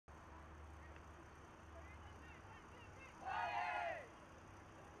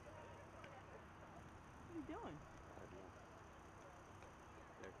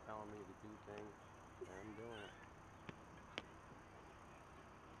thing. I'm doing it.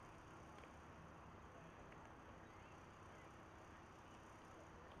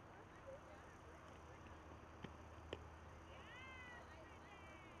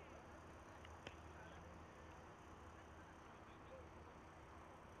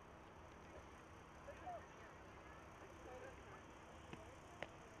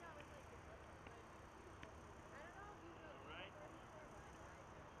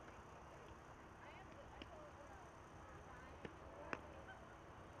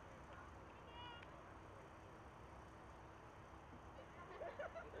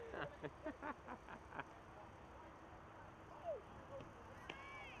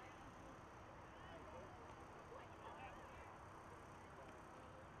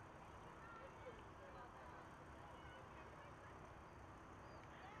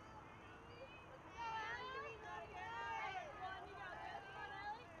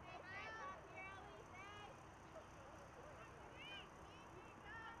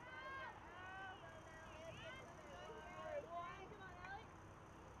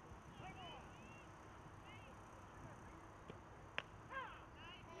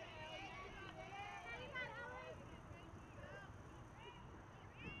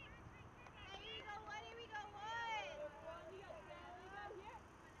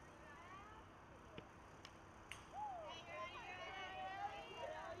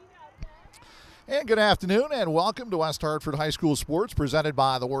 And good afternoon, and welcome to West Hartford High School Sports, presented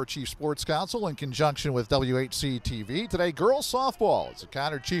by the War Chief Sports Council in conjunction with WHC TV. Today, girls softball as the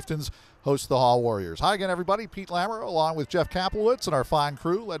Conard Chieftains host the Hall Warriors. Hi again, everybody. Pete Lammer along with Jeff Kaplowitz and our fine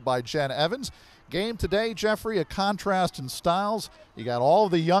crew led by Jen Evans. Game today, Jeffrey, a contrast in styles. You got all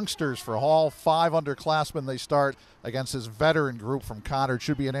of the youngsters for Hall, 5 underclassmen. They start against this veteran group from Conard.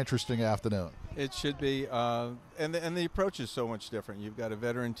 Should be an interesting afternoon. It should be, and the approach is so much different. You've got a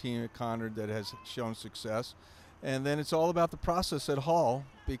veteran team at Conard that has shown success, and then it's all about the process at Hall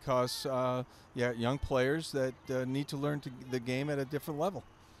because, young players that need to learn the game at a different level.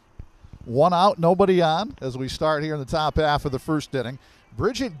 1 out, nobody on as we start here in the top half of the first inning.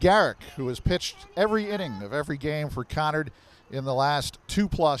 Bridget Garrick, who has pitched every inning of every game for Conard in the last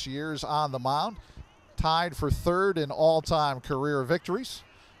 2+ years on the mound, tied for third in all-time career victories,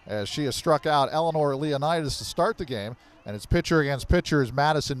 as she has struck out Eleanor Leonidas to start the game, and it's pitcher against pitcher as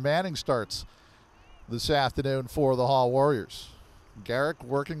Madison Manning starts this afternoon for the Hall Warriors. Garrick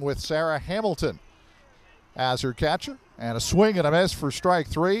working with Sarah Hamilton as her catcher, and a swing and a miss for strike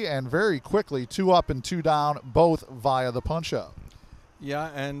 3, and very quickly 2 up and 2 down, both via the punch-out. Yeah,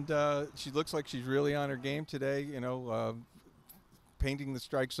 and she looks like she's really on her game today, painting the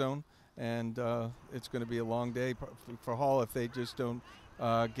strike zone, and it's going to be a long day for Hall if they just don't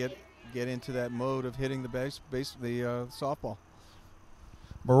get into that mode of hitting the softball.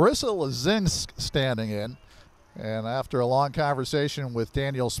 Marissa Lazinsk standing in, and after a long conversation with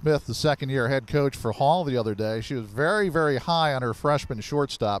Daniel Smith, the second-year head coach for Hall the other day, she was very, very high on her freshman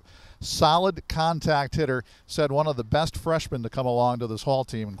shortstop. Solid contact hitter, said one of the best freshmen to come along to this Hall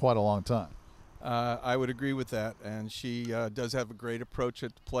team in quite a long time. I would agree with that, and she does have a great approach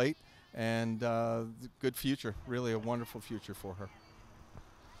at the plate and good future, really a wonderful future for her.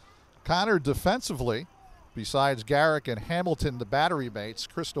 Conard defensively, besides Garrick and Hamilton, the battery mates,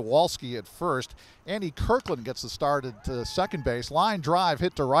 Krista Walski at first. Andy Kirkland gets the start at second base. Line drive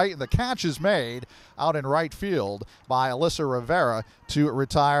hit to right, and the catch is made out in right field by Alyssa Rivera to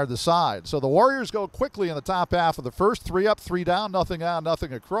retire the side. So the Warriors go quickly in the top half of the first. 3 up, 3 down, nothing on,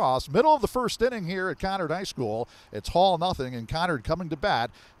 nothing across. Middle of the first inning here at Conard High School. It's Hall nothing, and Conard coming to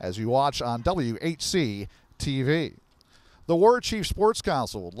bat as you watch on WHC TV. The War Chief Sports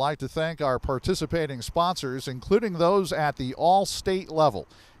Council would like to thank our participating sponsors, including those at the all-state level: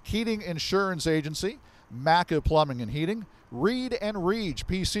 Keating Insurance Agency, Macca Plumbing and Heating, Reed and Reach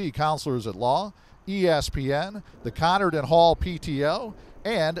PC Counselors at Law, ESPN, the Conard and Hall PTO,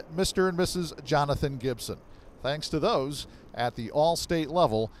 and Mr. and Mrs. Jonathan Gibson. Thanks to those at the all-state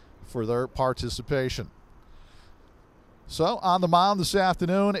level for their participation. So on the mound this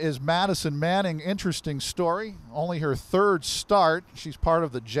afternoon is Madison Manning. Interesting story. Only her third start. She's part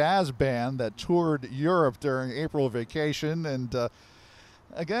of the jazz band that toured Europe during April vacation. And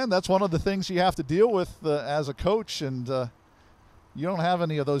again, that's one of the things you have to deal with as a coach. And you don't have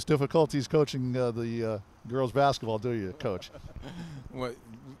any of those difficulties coaching the girls basketball, do you, Coach? Well,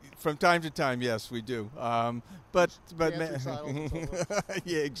 from time to time, yes, we do. But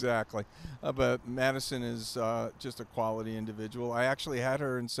yeah, exactly. But Madison is just a quality individual. I actually had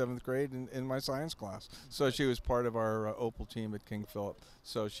her in 7th grade in my science class, so she was part of our Opal team at King Philip.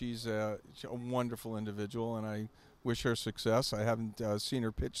 So she's a wonderful individual, and I wish her success. I haven't seen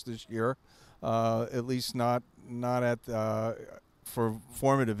her pitch this year, at least not at for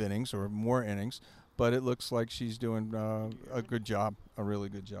formative innings or more innings. But it looks like she's doing a good job, a really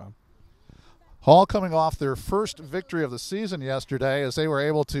good job. Hall coming off their first victory of the season yesterday as they were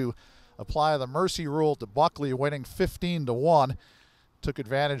able to apply the mercy rule to Buckley, winning 15-1. Took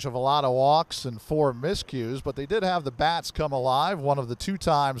advantage of a lot of walks and 4 miscues, but they did have the bats come alive. One of the 2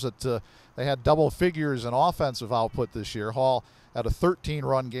 times that they had double figures in offensive output this year. Hall had a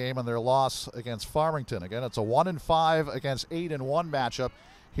 13-run game in their loss against Farmington. Again, it's a 1-5 against 8-1 matchup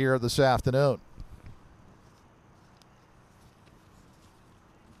here this afternoon.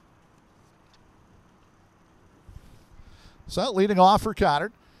 So leading off for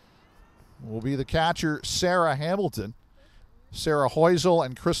Conard will be the catcher, Sarah Hamilton. Sarah Heusel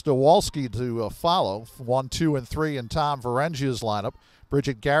and Krista Walski to follow. 1, 2, and 3 in Tom Varengia's lineup.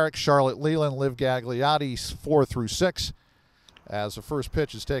 Bridget Garrick, Charlotte Leland, Liv Gagliotti, 4 through 6. As the first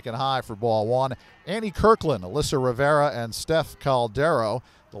pitch is taken high for ball 1. Annie Kirkland, Alyssa Rivera, and Steph Caldero.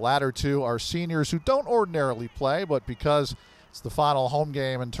 The latter 2 are seniors who don't ordinarily play, but because it's the final home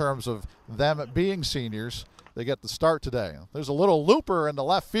game in terms of them being seniors, they get the start today. There's a little looper in the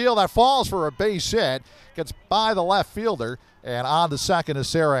left field that falls for a base hit. Gets by the left fielder, and on to second is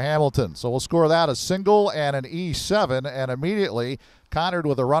Sarah Hamilton. So we'll score that a single and an E7, and immediately Conard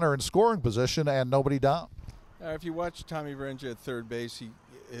with a runner in scoring position and nobody down. If you watch Tommy Varengia at third base,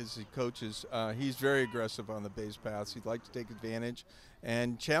 as he coaches, he's very aggressive on the base paths. He'd like to take advantage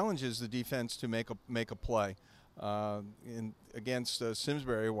and challenges the defense to make a play. Against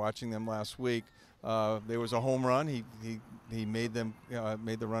Simsbury, watching them last week, there was a home run. He made them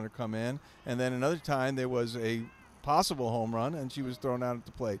made the runner come in, and then another time there was a possible home run, and she was thrown out at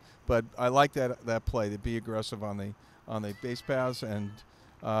the plate. But I like that play, to be aggressive on the base paths and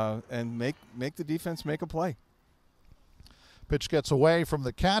make the defense make a play. Pitch gets away from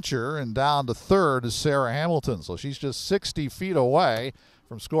the catcher, and down to third is Sarah Hamilton. So she's just 60 feet away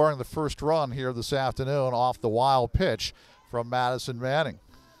from scoring the first run here this afternoon off the wild pitch from Madison Manning.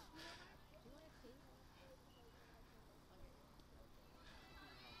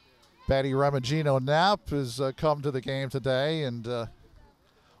 Betty Remigino Knapp has come to the game today, and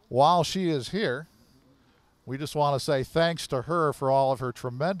while she is here, we just want to say thanks to her for all of her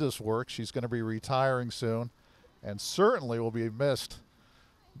tremendous work. She's going to be retiring soon and certainly will be missed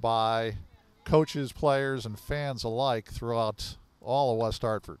by coaches, players, and fans alike throughout all of West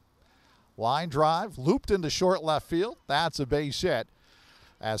Hartford. Line drive, looped into short left field. That's a base hit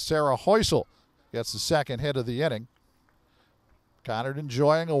as Sarah Heusel gets the second hit of the inning. Conard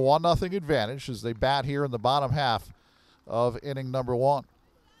enjoying a 1-0 advantage as they bat here in the bottom half of inning number 1.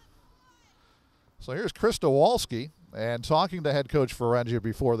 So here's Krista Walski, and talking to head coach Varengia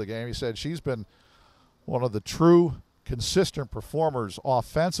before the game, he said she's been one of the true consistent performers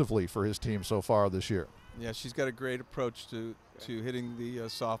offensively for his team so far this year. Yeah, she's got a great approach to hitting the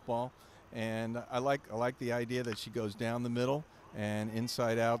softball, and I like the idea that she goes down the middle and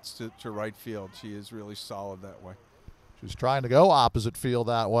inside outs to right field. She is really solid that way. She's trying to go opposite field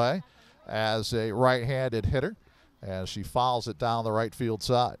that way as a right-handed hitter as she fouls it down the right field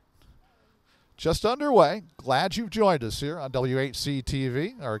side. Just underway. Glad you've joined us here on WHC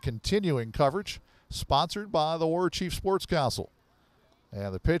TV, our continuing coverage sponsored by the War Chief Sports Council.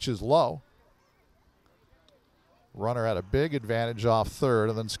 And the pitch is low. Runner had a big advantage off third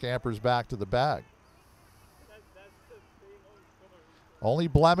and then scampers back to the bag. Only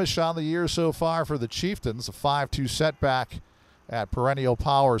blemish on the year so far for the Chieftains, a 5-2 setback at Perennial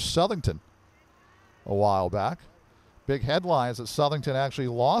Power Southington a while back. Big headlines that Southington actually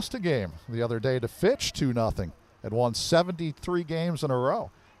lost a game the other day to Fitch 2-0 and won 73 games in a row.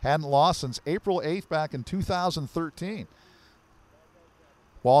 Hadn't lost since April 8th back in 2013.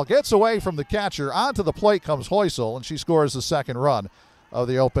 Ball gets away from the catcher. Onto the plate comes Heusel, and she scores the second run of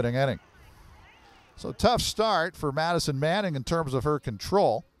the opening inning. So tough start for Madison Manning in terms of her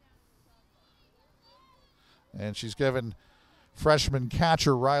control. And she's given freshman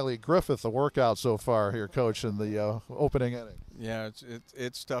catcher Riley Griffith a workout so far here, Coach, in the opening inning. Yeah,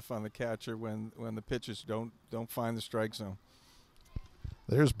 it's tough on the catcher when the pitchers don't find the strike zone.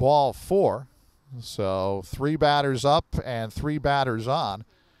 There's ball 4. So 3 batters up and 3 batters on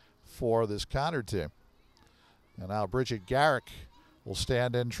for this Conard team. And now Bridget Garrick will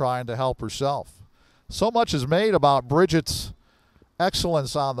stand in trying to help herself. So much is made about Bridget's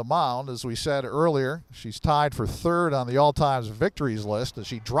excellence on the mound. As we said earlier, she's tied for 3rd on the all-time victories list as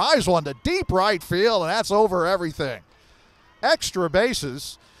she drives one to deep right field, and that's over everything. Extra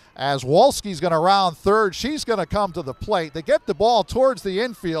bases as Wolski's going to round third. She's going to come to the plate. They get the ball towards the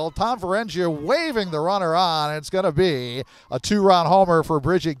infield. Tom Varengia waving the runner on. It's going to be a 2-run homer for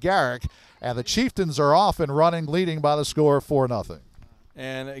Bridget Garrick, and the Chieftains are off and running, leading by the score of 4-0.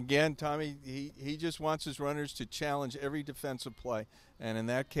 And again, Tommy, he just wants his runners to challenge every defensive play, and in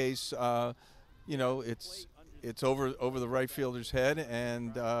that case, you know, it's over the right fielder's head,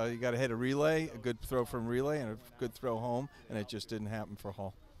 and you got to hit a relay, a good throw from relay, and a good throw home, and it just didn't happen for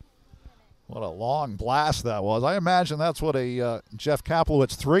Hall. What a long blast that was. I imagine that's what a Jeff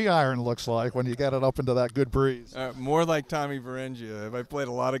Kaplowitz 3-iron looks like when you get it up into that good breeze. More like Tommy Varengia. I played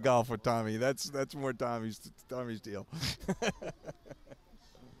a lot of golf with Tommy. That's more Tommy's deal.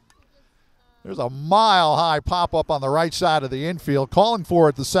 There's a mile-high pop-up on the right side of the infield. Calling for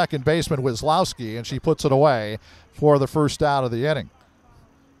it, the second baseman, Wisłowski, and she puts it away for the first out of the inning.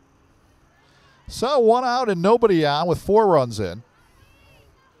 So 1 out and nobody out with 4 runs in.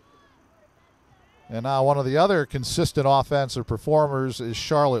 And now one of the other consistent offensive performers is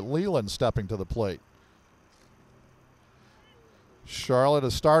Charlotte Leland stepping to the plate. Charlotte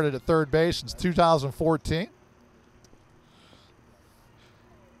has started at third base since 2014.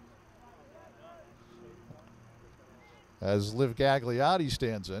 As Liv Gagliotti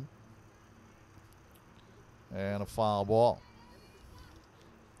stands in. And a foul ball.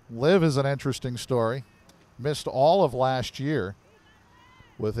 Liv is an interesting story. Missed all of last year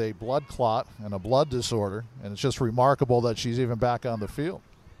with a blood clot and a blood disorder, and it's just remarkable that she's even back on the field.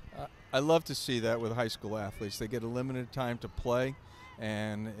 I love to see that with high school athletes. They get a limited time to play,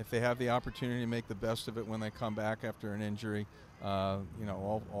 and if they have the opportunity to make the best of it when they come back after an injury, you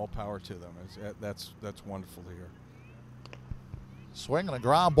know, all power to them. That's wonderful to hear. Swinging a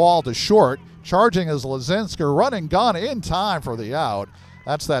ground ball to short. Charging is Lazinska, running gun in time for the out.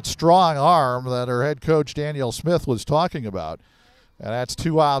 That's that strong arm that her head coach Danielle Smith was talking about. And that's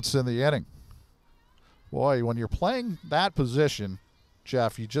 2 outs in the inning. Boy, when you're playing that position,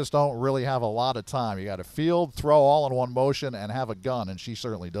 Jeff, you just don't really have a lot of time. You got to field, throw all in one motion, and have a gun, and she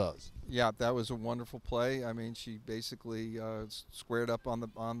certainly does. Yeah, that was a wonderful play. I mean, she basically squared up on the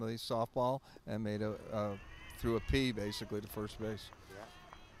softball and made threw a P basically to first base.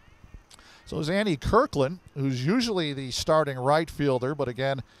 So is Annie Kirkland, who's usually the starting right fielder, but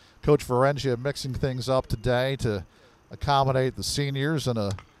again, Coach Varengia mixing things up today to accommodate the seniors in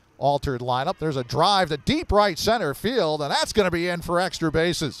a altered lineup. There's a drive to deep right center field, and that's going to be in for extra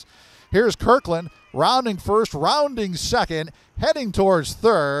bases. Here's Kirkland rounding first, rounding second, heading towards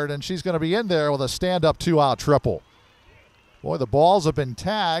third, and she's going to be in there with a stand-up 2-out triple. Boy, the balls have been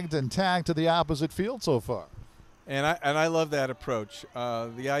tagged and tagged to the opposite field so far. And I love that approach.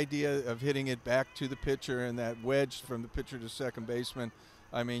 The idea of hitting it back to the pitcher and that wedge from the pitcher to second baseman.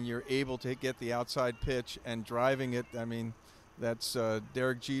 I mean, you're able to get the outside pitch and driving it. I mean, that's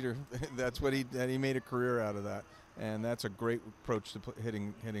Derek Jeter. That's what he made a career out of that, and that's a great approach to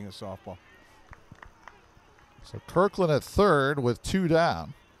hitting a softball. So Kirkland at third with 2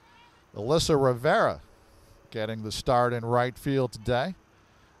 down. Alyssa Rivera getting the start in right field today.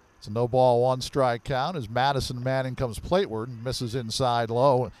 It's a no ball, 1 strike count as Madison Manning comes plateward and misses inside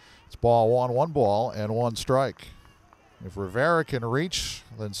low. It's ball 1, 1 ball, and 1 strike. If Rivera can reach,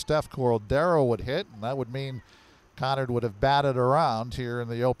 then Steph Cordero would hit, and that would mean Conard would have batted around here in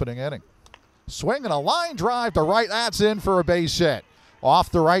the opening inning. Swinging a line drive to right. That's in for a base hit.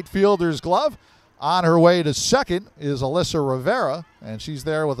 Off the right fielder's glove. On her way to second is Alyssa Rivera, and she's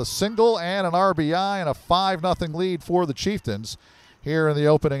there with a single and an RBI and a 5-0 lead for the Chieftains here in the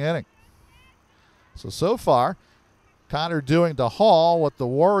opening inning. So far, Conard doing to Hall what the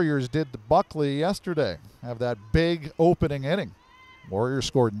Warriors did to Buckley yesterday. Have that big opening inning. Warriors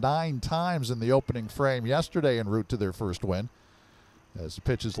scored 9 times in the opening frame yesterday en route to their first win. As the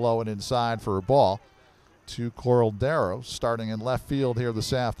pitch is low and inside for a ball to Cordero, starting in left field here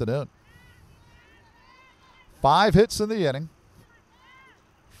this afternoon. 5 hits in the inning.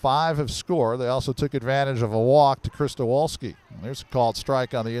 5 have scored. They also took advantage of a walk to Krista Wolski. There's a called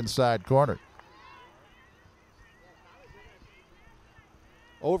strike on the inside corner.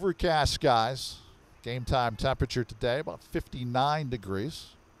 Overcast skies. Game time temperature today about 59 degrees.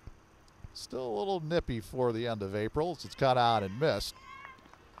 Still a little nippy for the end of April as it's cut out and missed.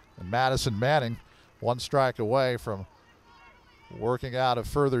 And Madison Manning 1 strike away from working out a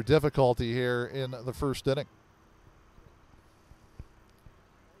further difficulty here in the first inning.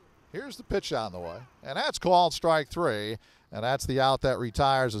 Here's the pitch on the way, and that's called strike 3 And that's the out that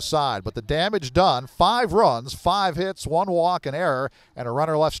retires a side. But the damage done, 5 runs, 5 hits, 1 walk, an error, and a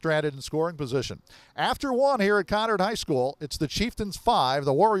runner left stranded in scoring position. After 1 here at Conard High School, it's the Chieftains 5,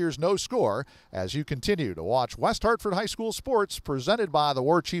 the Warriors no score, as you continue to watch West Hartford High School sports presented by the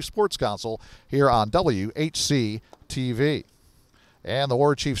War Chief Sports Council here on WHC TV. And the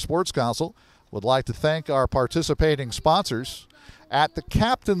War Chief Sports Council would like to thank our participating sponsors at the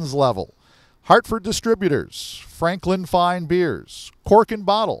captain's level. Hartford Distributors, Franklin Fine Beers, Cork and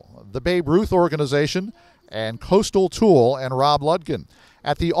Bottle, the Babe Ruth Organization, and Coastal Tool and Rob Ludkin.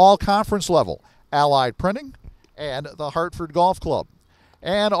 At the all-conference level, Allied Printing and the Hartford Golf Club.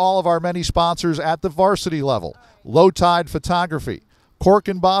 And all of our many sponsors at the varsity level, Low Tide Photography, Cork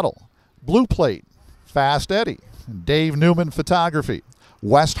and Bottle, Blue Plate, Fast Eddie, Dave Newman Photography,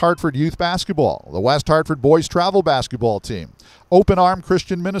 West Hartford Youth Basketball, the West Hartford Boys Travel Basketball Team, Open Arm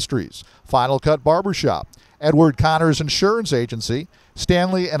Christian Ministries, Final Cut Barbershop, Edward Connors Insurance Agency,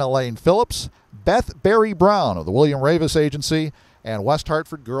 Stanley and Elaine Phillips, Beth Barry Brown of the William Ravis Agency, and West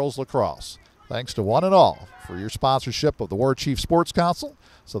Hartford Girls Lacrosse. Thanks to one and all for your sponsorship of the War Chief Sports Council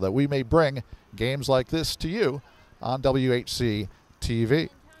so that we may bring games like this to you on WHC TV.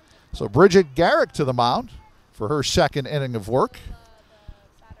 So Bridget Garrick to the mound for her second inning of work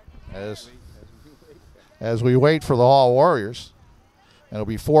as we wait for the Hall Warriors. It'll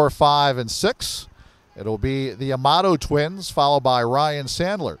be 4, 5, and 6. It'll be the Amato twins followed by Ryan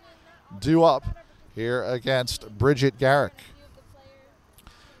Sandler due up here against Bridget Garrick.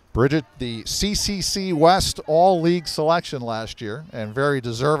 Bridget, the CCC West All-League selection last year, and very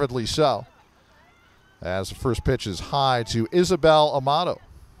deservedly so, as the first pitch is high to Isabel Amato.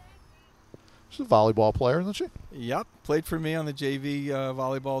 She's a volleyball player, isn't she? Yep, played for me on the JV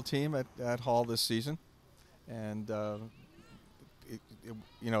volleyball team at Hall this season, and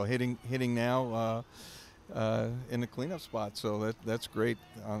hitting now in the cleanup spot. So that's great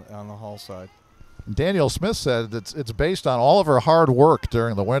on the Hall side. Daniel Smith said it's based on all of her hard work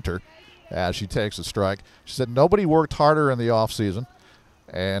during the winter as she takes a strike. She said nobody worked harder in the offseason,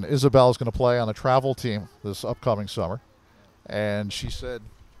 and Isabel's going to play on the travel team this upcoming summer. And she said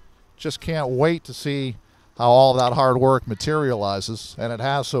just can't wait to see how all of that hard work materializes, and it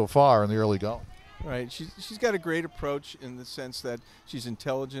has so far in the early going. Right. She's got a great approach in the sense that she's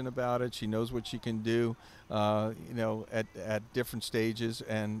intelligent about it. She knows what she can do, at different stages,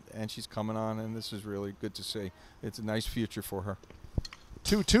 and she's coming on, and this is really good to see. It's a nice future for her.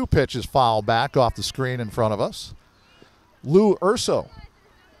 2-2 pitch is fouled back off the screen in front of us. Lou Urso,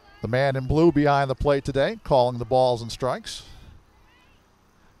 the man in blue behind the plate today, calling the balls and strikes.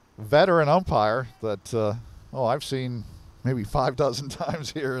 Veteran umpire that I've seen maybe 6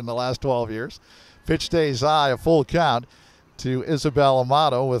 times here in the last 12 years. Pitch stays high, a full count to Isabel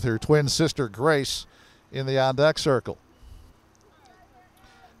Amato with her twin sister Grace in the on-deck circle.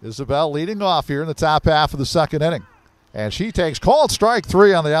 Isabel leading off here in the top half of the second inning. And she takes called strike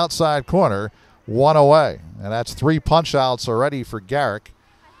 3 on the outside corner, 1 away. And that's 3 punch-outs already for Garrick,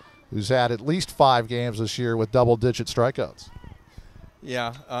 who's had at least 5 games this year with double-digit strikeouts.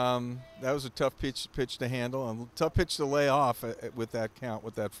 Yeah, that was a tough pitch to handle, and tough pitch to lay off with that count,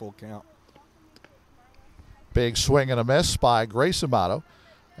 with that full count. Big swing and a miss by Grace Amato,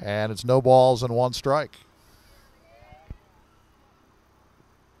 and it's no balls and 1 strike.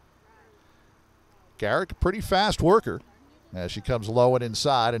 Garrick, a pretty fast worker as she comes low and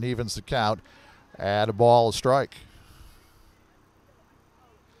inside and evens the count at a ball, a strike.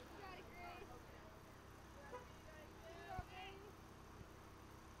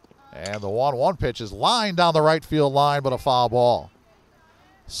 And the 1-1 pitch is lined down the right field line, but a foul ball.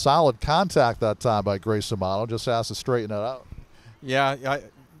 Solid contact that time by Grace Amato. Just has to straighten it out. Yeah,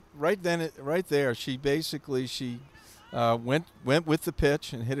 right there, she basically went with the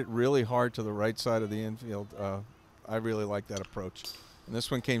pitch and hit it really hard to the right side of the infield. I really like that approach. And this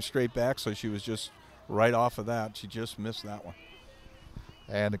one came straight back, so she was just right off of that. She just missed that one.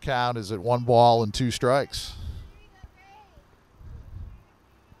 And the count is at 1 ball and 2 strikes.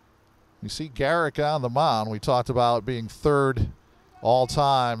 You see Garrick on the mound. We talked about being 3rd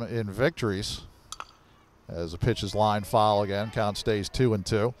all-time in victories. As the pitch is line foul again, count stays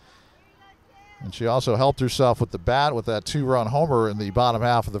 2-2. And she also helped herself with the bat with that 2-run homer in the bottom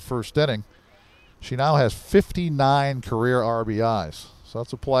half of the first inning. She now has 59 career RBIs. So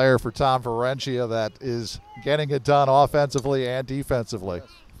that's a player for Tom Ferencia that is getting it done offensively and defensively.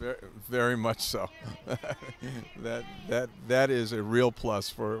 Yes, very much so. that is a real plus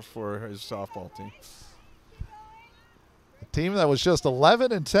for his softball team. A team that was just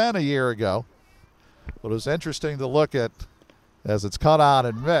 11-10 a year ago. But it was interesting to look at as it's cut out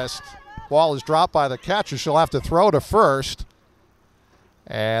and missed. Ball is dropped by the catcher. She'll have to throw to first.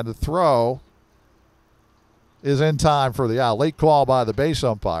 And the throw is in time for the out. Late call by the base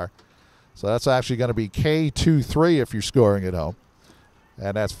umpire. So that's actually going to be K2-3 if you're scoring at home.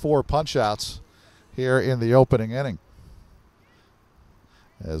 And that's 4 punch-outs here in the opening inning.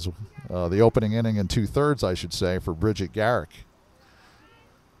 As the opening inning in 2/3, I should say, for Bridget Garrick.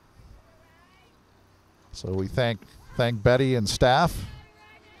 So we thank Betty and staff.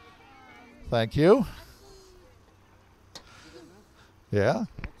 Thank you. Yeah.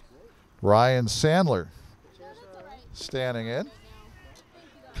 Ryan Sandler standing in.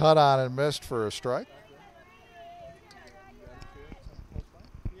 Cut on and missed for a strike.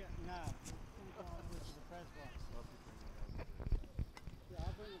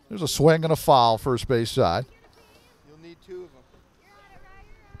 There's a swing and a foul first base side. You'll need 2 of them.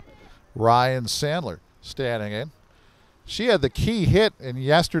 Ryan Sandler standing in. She had the key hit in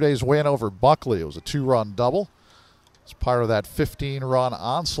yesterday's win over Buckley. It was a 2-run double. It's part of that 15-run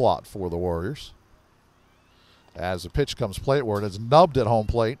onslaught for the Warriors. As the pitch comes plateward, it's nubbed at home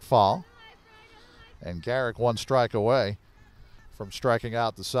plate, foul. And Garrick 1 strike away from striking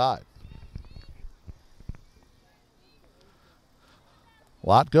out the side. A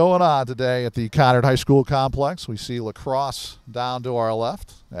lot going on today at the Conard High School complex. We see lacrosse down to our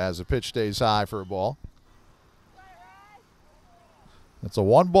left as the pitch stays high for a ball. It's a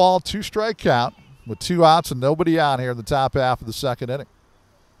 1-ball, 2-strike count with 2 outs and nobody on here in the top half of the second inning.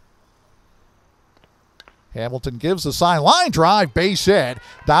 Hamilton gives the sign. Line drive, base hit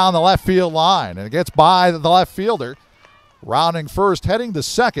down the left field line. And it gets by the left fielder. Rounding first, heading to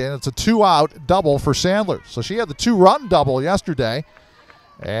second. It's a 2-out double for Sandler. So she had the 2-run double yesterday.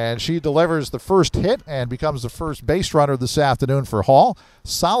 And she delivers the first hit and becomes the first base runner this afternoon for Hall.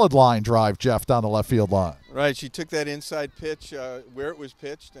 Solid line drive, Jeff, down the left field line. Right, she took that inside pitch where it was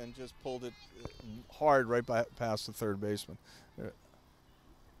pitched and just pulled it hard right past the third baseman.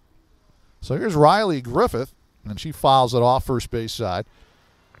 So here's Riley Griffith, and she fouls it off first base side.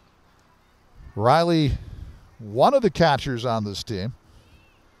 Riley, one of the catchers on this team,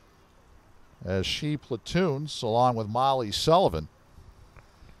 as she platoons along with Molly Sullivan.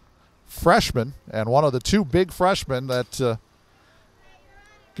 Freshman, and one of the 2 big freshmen that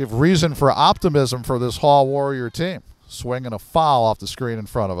give reason for optimism for this Hall Warrior team. Swing and a foul off the screen in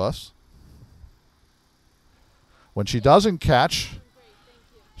front of us. When she doesn't catch,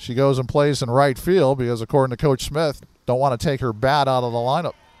 she goes and plays in right field because, according to Coach Smith, don't want to take her bat out of the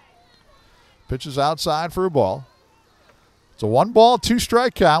lineup. Pitches outside for a ball. It's a 1-ball,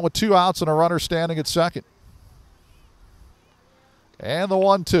 2-strike count with 2 outs and a runner standing at second. And the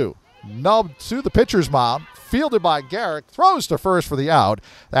 1-2. Nubbed to the pitcher's mound, fielded by Garrick, throws to first for the out.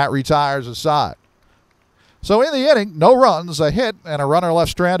 That retires a side. So in the inning, no runs, a hit, and a runner left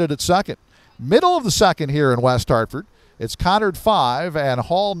stranded at second. Middle of the second here in West Hartford. It's Conard 5 and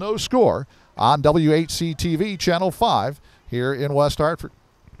Hall no score on WHC-TV Channel 5 here in West Hartford.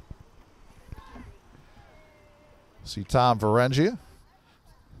 See Tom Varengia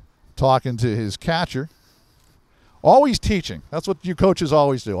talking to his catcher. Always teaching. That's what you coaches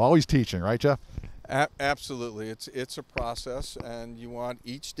always do. Always teaching, right, Jeff? Absolutely. It's a process, and you want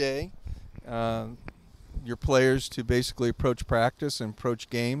each day your players to basically approach practice and approach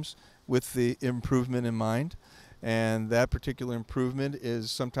games with the improvement in mind. And that particular improvement is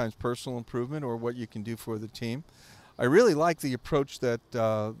sometimes personal improvement or what you can do for the team. I really like the approach that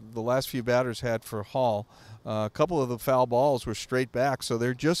the last few batters had for Hall. A couple of the foul balls were straight back, so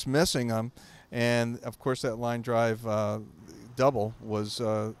they're just missing them. And, of course, that line drive double was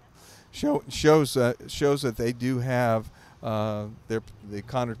shows that they do have the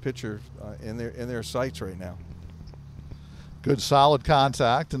Conard pitcher in their sights right now. Good, solid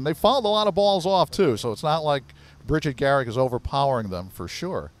contact. And they fouled a lot of balls off, too, so it's not like Bridget Garrick is overpowering them for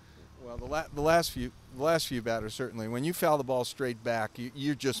sure. Well, the last few batters, certainly. When you foul the ball straight back,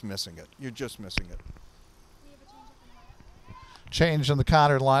 you're just missing it. You're just missing it. Change in the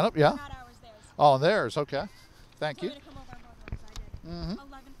Conard lineup, yeah? Oh, theirs, okay. Thank you. 11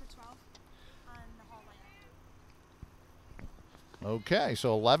 for 12 on the Hall lineup. Okay,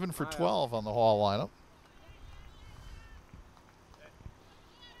 so 11 for 12 on the Hall lineup.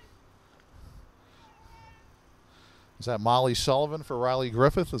 Is that Molly Sullivan for Riley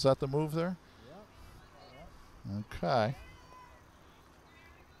Griffith? Is that the move there? Yeah. Okay.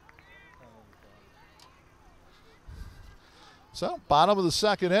 So, bottom of the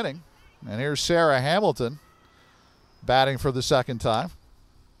second inning. And here's Sarah Hamilton batting for the second time.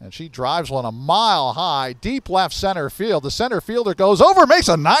 And she drives one a mile high, deep left center field. The center fielder goes over, makes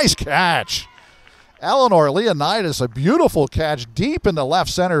a nice catch. Eleanor Leonidas, a beautiful catch deep into left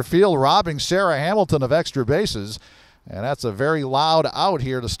center field, robbing Sarah Hamilton of extra bases. And that's a very loud out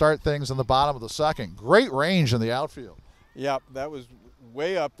here to start things in the bottom of the second. Great range in the outfield. Yep, that was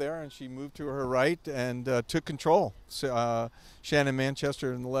way up there, and she moved to her right and took control. So, Shannon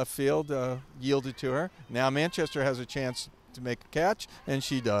Manchester in the left field yielded to her. Now Manchester has a chance to make a catch, and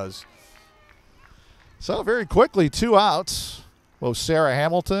she does. So very quickly, 2 outs. Both Sarah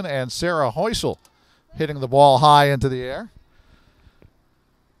Hamilton and Sarah Heusel hitting the ball high into the air.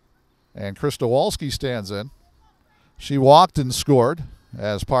 And Krista Walski stands in. She walked and scored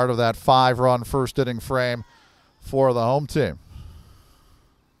as part of that 5-run first inning frame for the home team.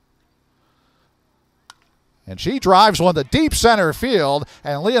 And she drives one to deep center field,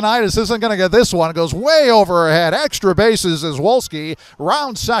 and Leonidas isn't going to get this one. It goes way over her head. Extra bases as Wolski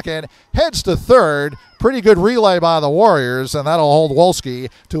rounds second, heads to third. Pretty good relay by the Warriors, and that'll hold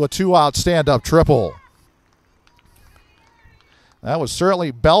Wolski to a 2-out stand-up triple. That was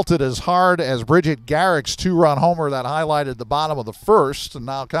certainly belted as hard as Bridget Garrick's 2-run homer that highlighted the bottom of the first. And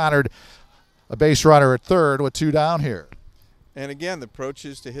now Conard, a base runner at third with 2 down here. And again, the approach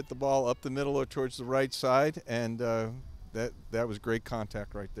is to hit the ball up the middle or towards the right side, and that was great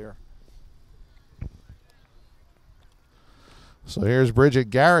contact right there. So here's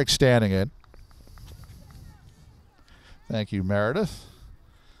Bridget Garrick standing in. Thank you, Meredith.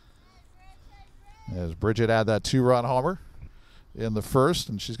 As Bridget had that 2-run homer in the first,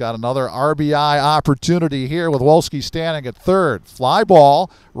 and she's got another RBI opportunity here with Wolski standing at third. Fly ball,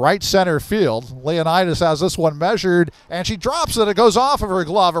 right center field. Leonidas has this one measured, and she drops it. It goes off of her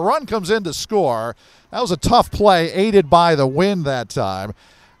glove. A run comes in to score. That was a tough play, aided by the wind that time.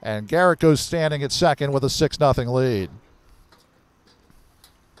 And Garrett goes standing at second with a 6-0 lead.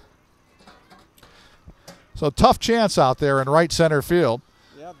 So tough chance out there in right center field.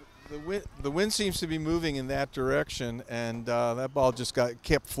 Yeah, the wind seems to be moving in that direction, and that ball just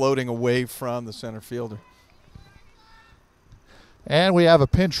kept floating away from the center fielder. And we have a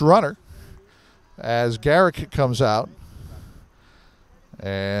pinch runner as Garrick comes out.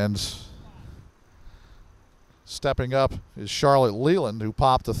 And stepping up is Charlotte Leland, who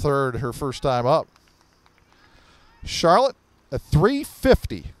popped to third her first time up. Charlotte, a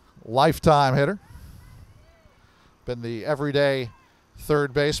 .350 lifetime hitter. Been the everyday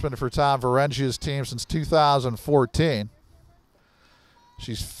third baseman for Tom Varengia's team since 2014.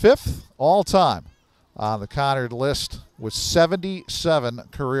 She's 5th all-time on the Conard list with 77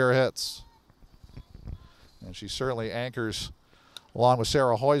 career hits. And she certainly anchors, along with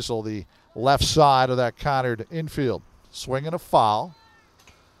Sarah Heusel, the left side of that Conard infield. Swinging a foul,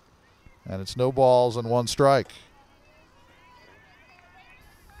 and it's no balls and 1 strike.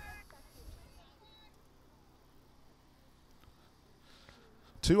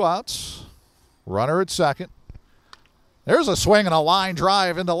 Two outs. Runner at second. There's a swing and a line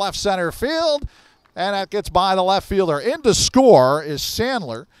drive into left center field, and that gets by the left fielder. In to score is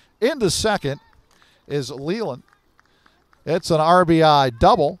Sandler. Into second is Leland. It's an RBI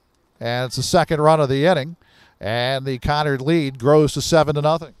double, and it's the second run of the inning, and the Conard lead grows to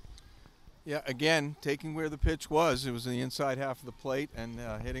 7-0. Yeah, again, taking where the pitch was. It was in the inside half of the plate and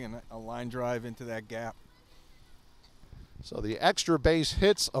hitting a line drive into that gap. So the extra base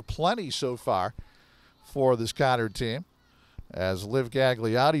hits aplenty so far for this Conard team as Liv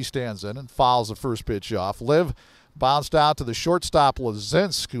Gagliotti stands in and fouls the first pitch off. Liv bounced out to the shortstop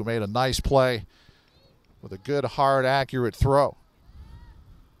Lazinsk, who made a nice play with a good, hard, accurate throw.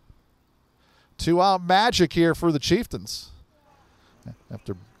 2-out magic here for the Chieftains.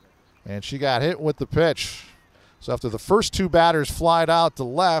 And she got hit with the pitch. So after the first 2 batters flied out to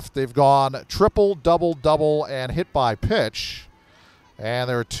left, they've gone triple, double, double, and hit by pitch. And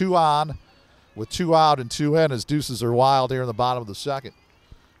there are 2 on with 2 out and 2 in as deuces are wild here in the bottom of the second.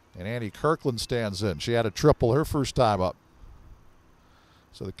 And Annie Kirkland stands in. She had a triple her first time up.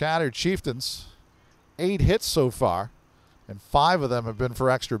 So the Conard Chieftains, 8 hits so far, and 5 of them have been for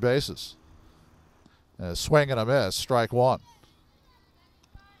extra bases. And a swing and a miss, strike 1.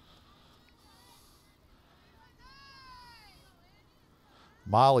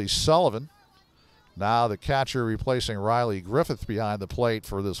 Molly Sullivan, now the catcher replacing Riley Griffith behind the plate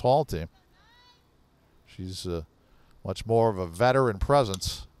for this Hall team. She's much more of a veteran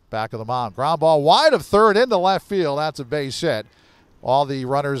presence back of the mound. Ground ball wide of third into left field. That's a base hit. All the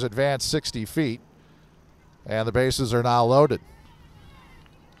runners advance 60 feet, and the bases are now loaded.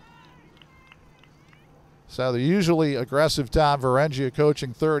 So the usually aggressive Tom Varengia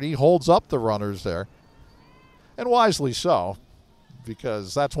coaching third. He holds up the runners there, and wisely so,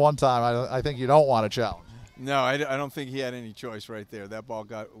 because that's one time I think you don't want to challenge. No, I don't think he had any choice right there. That ball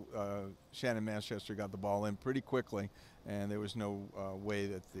got Shannon Manchester got the ball in pretty quickly, and there was no way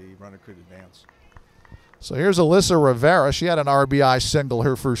that the runner could advance. So here's Alyssa Rivera. She had an RBI single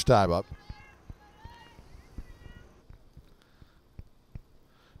her first time up.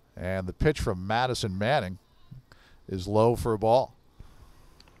 And the pitch from Madison Manning is low for a ball.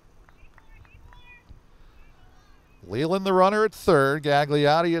 Leland the runner at third,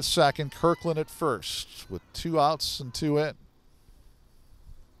 Gagliotti at second, Kirkland at first with 2 outs and 2 in.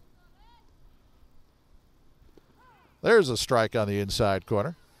 There's a strike on the inside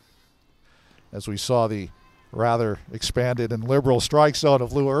corner. As we saw the rather expanded and liberal strike zone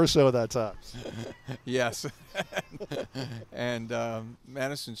of Lou Urso that time. Yes. And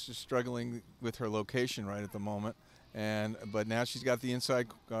Madison's just struggling with her location right at the moment. But now she's got the inside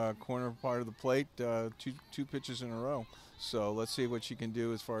corner part of the plate, two pitches in a row. So let's see what she can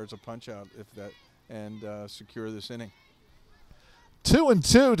do as far as a punch out and secure this inning.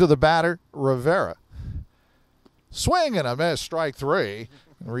 2-2 to the batter, Rivera. Swing and a miss, strike 3,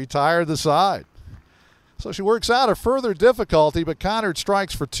 and retired the side. So she works out a further difficulty, but Conard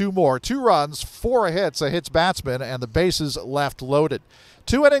strikes for 2 more. 2 runs, 4 hits, a hits batsman, and the bases left loaded.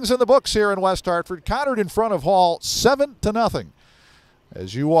 2 innings in the books here in West Hartford. Conard in front of Hall 7-0.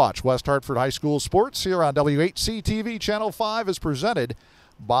 As you watch West Hartford High School Sports here on WHC-TV Channel 5 is presented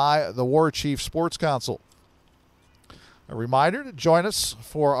by the War Chief Sports Council. A reminder to join us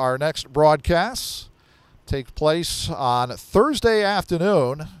for our next broadcasts. Take place on Thursday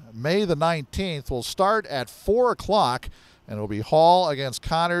afternoon, May the 19th. We'll start at 4 o'clock, and it'll be Hall against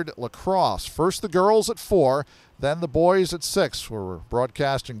Conard Lacrosse. First the girls at 4, then the boys at 6, where we're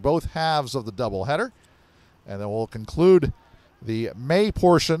broadcasting both halves of the doubleheader. And then we'll conclude the May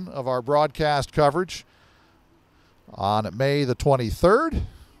portion of our broadcast coverage on May the 23rd.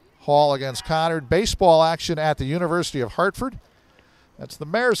 Hall against Conard. Baseball action at the University of Hartford. That's the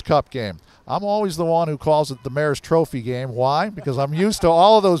Mayor's Cup game. I'm always the one who calls it the Mayor's Trophy game. Why? Because I'm used to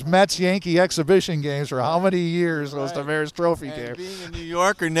all of those Mets-Yankee exhibition games for how many years was the Mayor's Trophy game. Being a New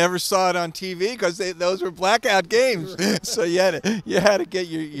Yorker, never saw it on TV because those were blackout games. So you had to get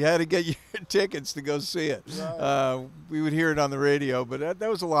your tickets to go see it. We would hear it on the radio, but that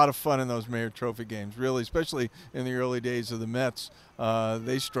was a lot of fun in those Mayor Trophy games. Really, especially in the early days of the Mets.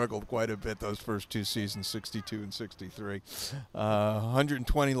 They struggled quite a bit those first 2 seasons, 62 and 63.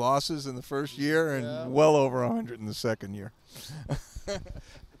 120 losses in the first year and well over 100 in the second year.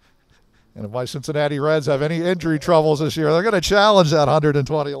 And if my Cincinnati Reds have any injury troubles this year, they're going to challenge that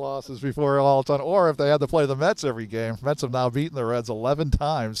 120 losses before all done. Or if they had to play the Mets every game. Mets have now beaten the Reds 11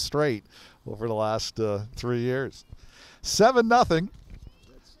 times straight over the last 3 years. 7-0.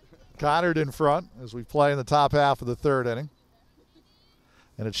 Conard in front as we play in the top half of the 3rd inning.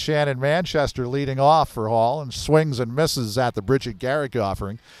 And it's Shannon Manchester leading off for Hall and swings and misses at the Bridget Garrick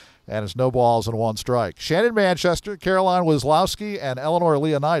offering. And it's no balls and 1 strike. Shannon Manchester, Caroline Wieslowski, and Eleanor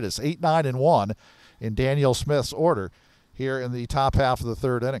Leonidas, 8, 9, and 1 in Danielle Smith's order here in the top half of the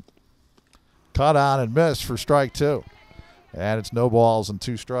 3rd inning. Cut on and miss for strike 2. And it's no balls and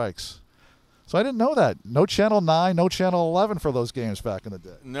 2 strikes. So I didn't know that. No Channel 9, no Channel 11 for those games back in the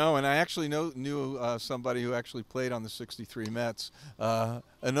day. No, and I actually knew somebody who actually played on the 63 Mets, a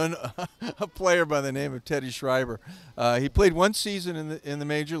player by the name of Teddy Schreiber. He played 1 season in the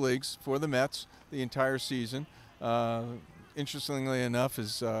major leagues for the Mets, the entire season. Interestingly enough,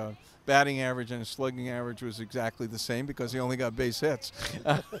 his batting average and his slugging average was exactly the same because he only got base hits.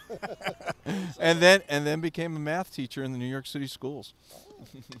 and then became a math teacher in the New York City schools.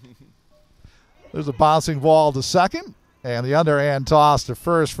 There's a bouncing ball to second, and the underhand toss to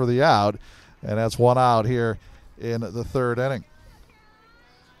first for the out, and that's 1 out here in the 3rd inning.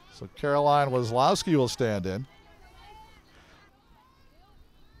 So Caroline Wieslowski will stand in.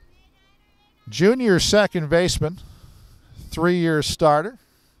 Junior second baseman, 3-year starter.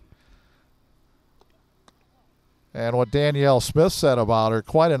 And what Danielle Smith said about her,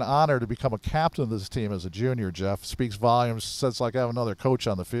 quite an honor to become a captain of this team as a junior, Jeff. Speaks volumes, says like I have another coach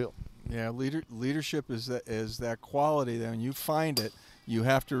on the field. Yeah, leadership is that quality that when you find it, you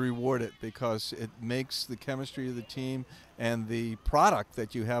have to reward it because it makes the chemistry of the team and the product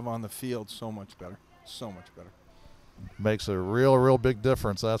that you have on the field so much better. So much better. Makes a real big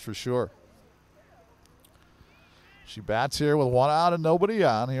difference, that's for sure. She bats here with 1 out and nobody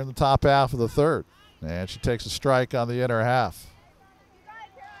on here in the top half of the 3rd. And she takes a strike on the inner half.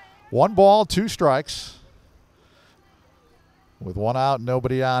 1 ball, 2 strikes. With 1 out and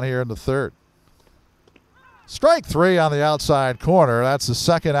nobody on here in the 3rd. Strike 3 on the outside corner. That's the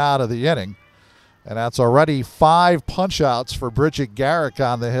 2nd out of the inning. And that's already 5 punch outs for Bridget Garrick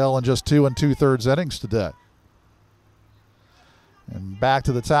on the hill in just 2 2/3 innings today. And back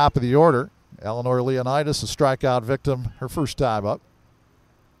to the top of the order, Eleanor Leonidas, a strikeout victim, her first time up.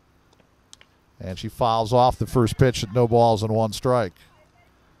 And she fouls off the first pitch at no balls and 1 strike.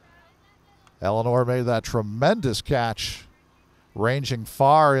 Eleanor made that tremendous catch, ranging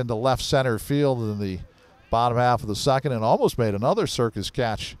far into left center field in the bottom half of the second, and almost made another circus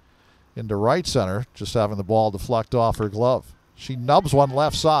catch into right center, just having the ball deflect off her glove. She nubs one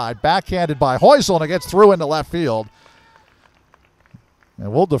left side, backhanded by Heusel, and it gets through into left field.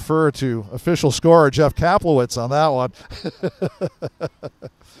 And we'll defer to official scorer Jeff Kaplowitz on that one.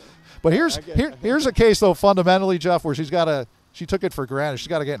 But here's a case, though, fundamentally, Jeff, where she took it for granted. She's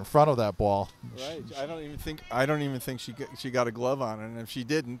got to get in front of that ball. Right. I don't even think she got a glove on it, and if she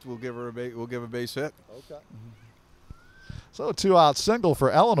didn't, we'll give a base hit. Okay. So a 2-out single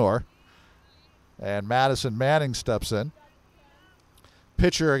for Eleanor, and Madison Manning steps in.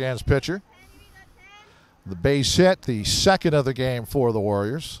 Pitcher against pitcher. The base hit, the second of the game for the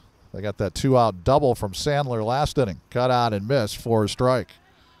Warriors. They got that 2-out double from Sandler last inning. Cut out and missed for a strike.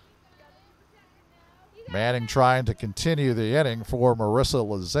 Manning trying to continue the inning for Marissa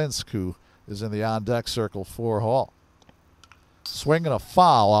Lazinsk, who is in the on-deck circle for Hall. Swinging a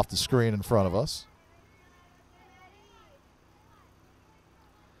foul off the screen in front of us.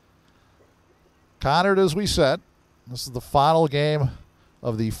 Conard, as we said, this is the final game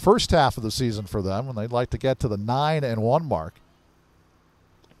of the first half of the season for them, and they'd like to get to the 9-1 mark.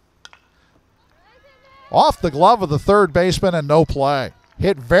 Off the glove of the third baseman and no play.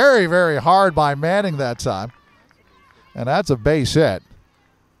 Hit very, very hard by Manning that time. And that's a base hit.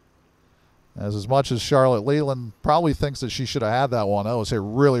 As much as Charlotte Leland probably thinks that she should have had that one, that was hit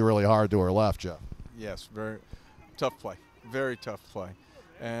really, really hard to her left, Jeff. Yes, very tough play. Very tough play.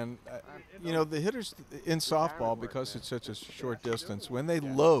 And, the hitters in softball, because it's such a short distance, when they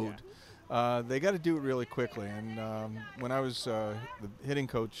load, they got to do it really quickly. And when I was the hitting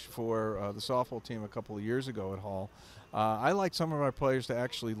coach for the softball team a couple of years ago at Hall, I like some of our players to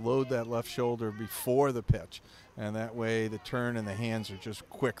actually load that left shoulder before the pitch, and that way the turn and the hands are just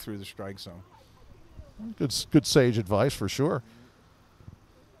quick through the strike zone. Good sage advice for sure.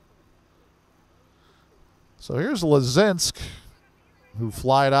 So here's Lazinsk, who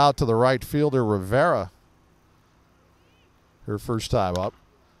flied out to the right fielder Rivera. Her first time up.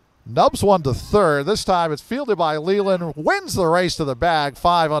 Nubs one to third. This time it's fielded by Leland. Wins the race to the bag.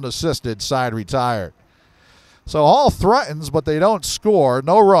 5 unassisted. Side retired. So Hall threatens, but they don't score.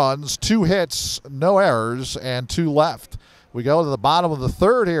 No runs, 2 hits, no errors, and 2 left. We go to the bottom of the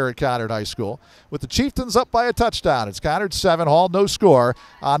third here at Conard High School with the Chieftains up by a touchdown. It's Conard 7, Hall no score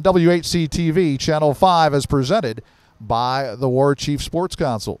on WHC-TV, Channel 5, as presented by the War Chief Sports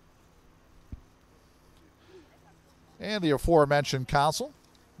Council. And the aforementioned council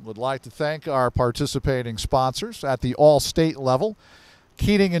would like to thank our participating sponsors at the all-state level: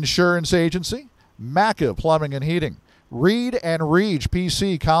 Keating Insurance Agency, Macca Plumbing and Heating, Reed and Reach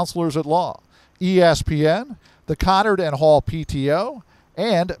PC Counselors at Law, ESPN, the Conard and Hall PTO,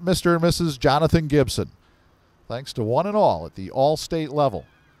 and Mr. and Mrs. Jonathan Gibson. Thanks to one and all at the all-state level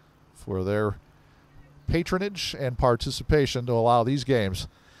for their patronage and participation to allow these games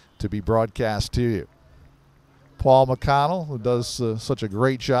to be broadcast to you. Paul McConnell, who does such a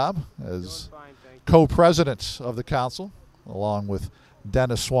great job as co-president of the council, along with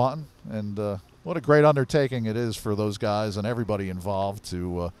Dennis Swanton, and what a great undertaking it is for those guys and everybody involved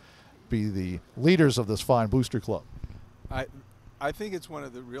to be the leaders of this fine booster club. I think it's one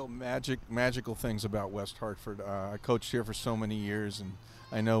of the real magical things about West Hartford. I coached here for so many years, and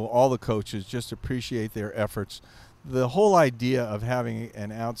I know all the coaches just appreciate their efforts. The whole idea of having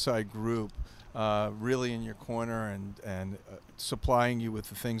an outside group really in your corner and supplying you with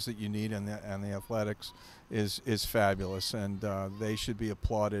the things that you need and the athletics is fabulous, and they should be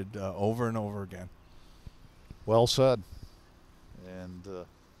applauded over and over again. Well said. And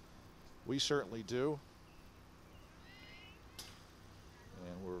we certainly do.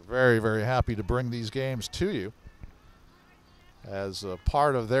 And we're very, very happy to bring these games to you as a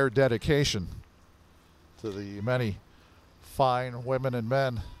part of their dedication to the many fine women and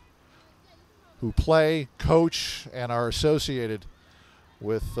men who play, coach, and are associated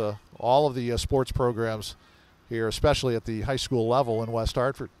with all of the sports programs here, especially at the high school level in West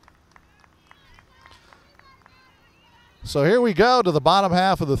Hartford. So here we go to the bottom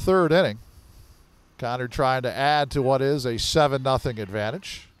half of the third inning. Conard trying to add to what is a 7-0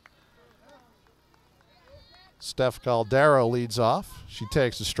 advantage. Steph Caldero leads off. She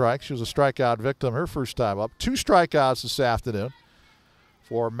takes a strike. She was a strikeout victim her first time up. 2 strikeouts this afternoon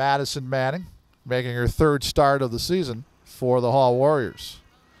for Madison Manning, making her 3rd start of the season for the Hall Warriors.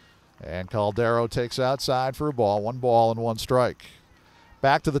 And Caldero takes outside for a ball. 1 ball and 1 strike.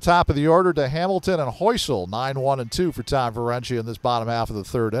 Back to the top of the order to Hamilton and Heusel, 9-1 and 2 for Tom Varentia in this bottom half of the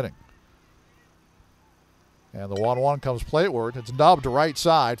third inning. And the 1-1 comes plateward. It's nubbed right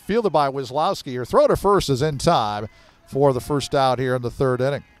side, fielded by Wisłowski. Her throw to first is in time for the first out here in the third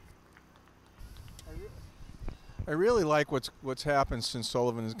inning. I really like what's happened since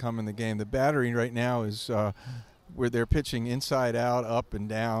Sullivan has come in the game. The battery right now is where they're pitching inside out, up and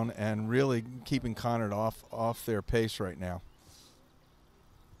down, and really keeping Conard off their pace right now.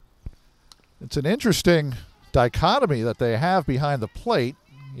 It's an interesting dichotomy that they have behind the plate.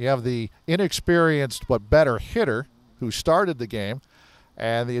 You have the inexperienced but better hitter who started the game,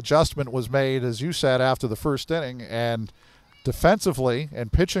 and the adjustment was made, as you said, after the first inning, and defensively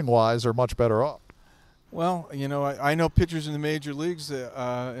and pitching-wise are much better off. Well, you know, I know pitchers in the major leagues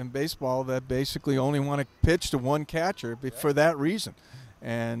in baseball that basically only want to pitch to one catcher for that reason.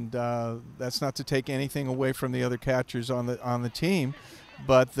 And that's not to take anything away from the other catchers on the team,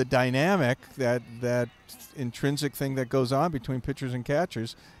 but the dynamic, that intrinsic thing that goes on between pitchers and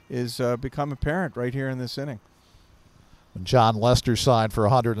catchers is become apparent right here in this inning. When John Lester signed for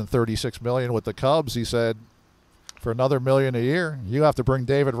 $136 million with the Cubs, he said, for another $1 million a year, you have to bring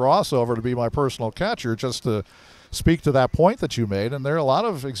David Ross over to be my personal catcher, just to speak to that point that you made. And there are a lot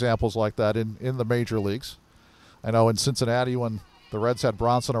of examples like that in the major leagues. I know in Cincinnati when the Reds had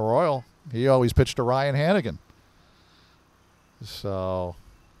Bronson Arroyo, he always pitched to Ryan Hannigan. So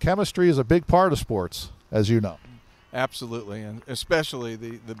chemistry is a big part of sports, as you know. Absolutely, and especially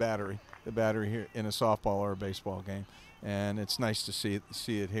the battery here in a softball or a baseball game. And it's nice to see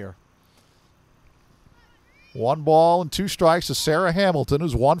it here. 1 ball and 2 strikes to Sarah Hamilton,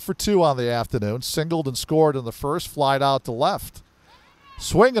 who's 1 for 2 on the afternoon. Singled and scored in the first, flied out to left.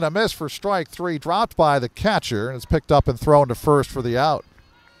 Swing and a miss for strike 3, dropped by the catcher, and it's picked up and thrown to first for the out.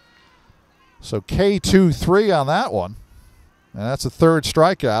 So K2-3 on that one. And that's a third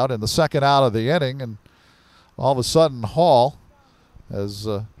strikeout and the second out of the inning. And all of a sudden, Hall has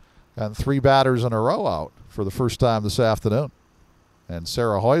gotten 3 batters in a row out for the first time this afternoon. And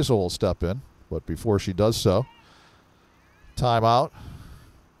Sarah Heusel will step in. But before she does so, timeout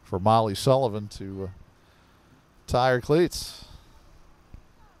for Molly Sullivan to tie her cleats.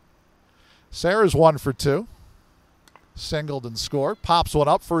 Sarah's 1 for 2. Singled and scored. Pops one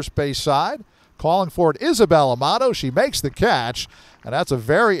up first base side. Calling for it, Isabel Amato. She makes the catch. And that's a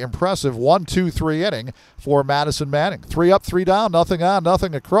very impressive 1-2-3 inning for Madison Manning. 3 up, 3 down, nothing on,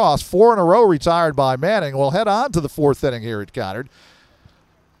 nothing across. 4 in a row retired by Manning. We'll head on to the 4th inning here at Conard,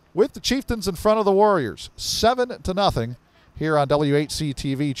 with the Chieftains in front of the Warriors, 7-0 here on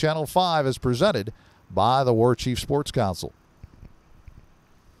WHC-TV. Channel 5 is presented by the War Chief Sports Council.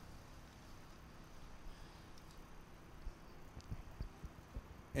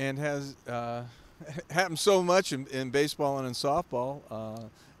 And has happened so much in baseball and in softball.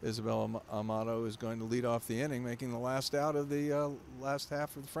 Isabel Amato is going to lead off the inning, making the last out of the last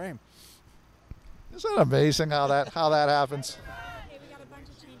half of the frame. Isn't that amazing how that happens? Okay, we got a bunch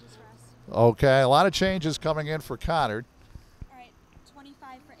of changes for us. Okay, a lot of changes coming in for Conard. All right,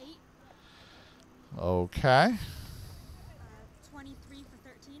 25 for 8, Okay. 23 for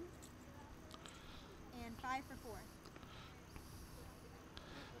 13, and 5 for 4.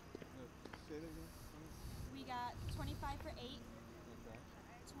 We got 25 for 8,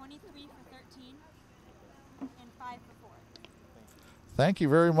 23 for 13, and 5 for 4. Thank you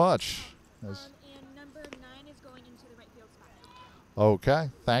very much. And number 9 is going into the right field spot. Okay,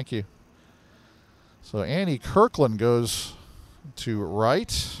 thank you. So Annie Kirkland goes to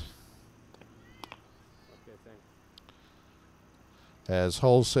right Okay, thanks. as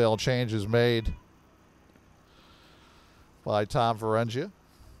wholesale changes made by Tom Varentia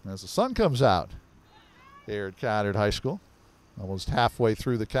as the sun comes out here at Conard High School. Almost halfway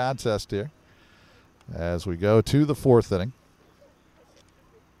through the contest here as we go to the 4th inning.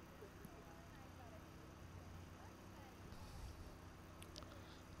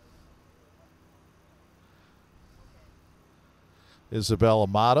 Isabel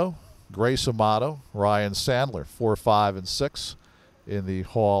Amato, Grace Amato, Ryan Sandler, 4, 5, and 6 in the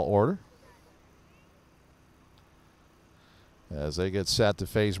Hall order, as they get set to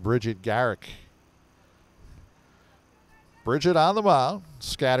face Bridget Garrick. Bridget on the mound,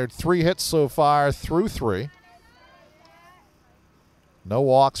 scattered 3 hits so far through 3. No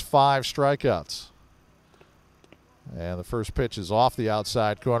walks, 5 strikeouts. And the first pitch is off the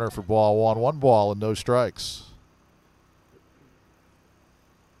outside corner for ball 1. 1 ball and no strikes.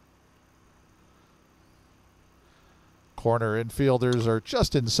 Corner infielders are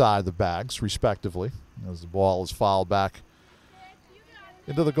just inside the bags, respectively, as the ball is fouled back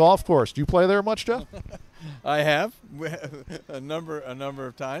into the golf course. Do you play there much, Jeff? I have a number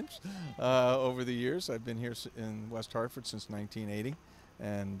of times over the years. I've been here in West Hartford since 1980,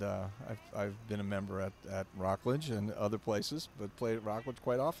 and I've been a member at Rockledge and other places, but played at Rockledge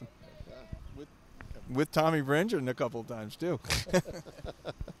quite often. With Tommy Bringen a couple of times too.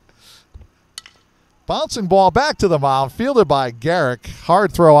 Bouncing ball back to the mound, fielded by Garrick.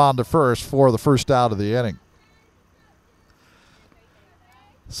 Hard throw on to first for the first out of the inning.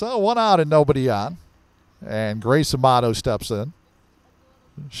 So 1 out and nobody on. And Grace Amato steps in.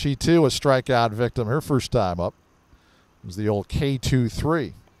 She too a strikeout victim her first time up. It was the old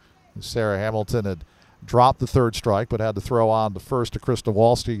K2-3. Sarah Hamilton had dropped the third strike but had to throw on to first to Krista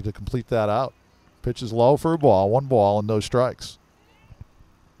Walski to complete that out. Pitch is low for a ball. 1 ball and no strikes.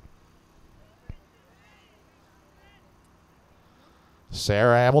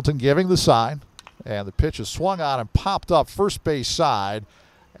 Sarah Hamilton giving the sign. And the pitch is swung on and popped up first base side.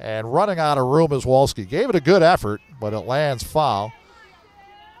 And running out of room is Walski. Gave it a good effort, but it lands foul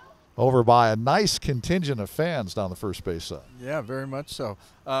over by a nice contingent of fans down the first base side. Yeah, very much so.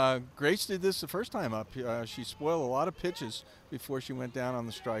 Grace did this the first time up. She spoiled a lot of pitches before she went down on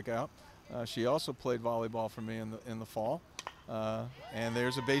the strikeout. She also played volleyball for me in the fall. And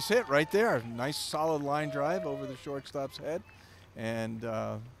there's a base hit right there. Nice solid line drive over the shortstop's head. And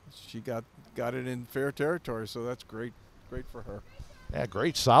she got it in fair territory, so that's great for her. Yeah,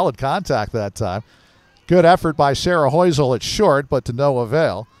 great solid contact that time. Good effort by Sarah Heusel at short, but to no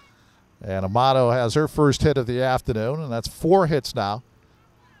avail. And Amato has her first hit of the afternoon, and that's 4 hits now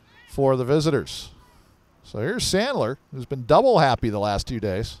for the visitors. So here's Sandler, who's been double happy the last 2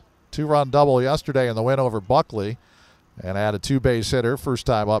 days. 2-run double yesterday in the win over Buckley, and had a 2-base hitter first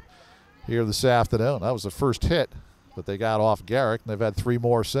time up here this afternoon. That was the first hit that they got off Garrick, and they've had 3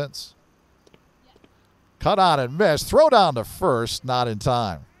 more since. Cut on and miss. Throw down to first, not in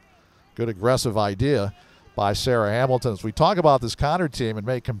time. Good aggressive idea by Sarah Hamilton. As we talk about this Conard team and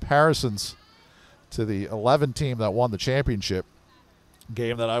make comparisons to the 11 team that won the championship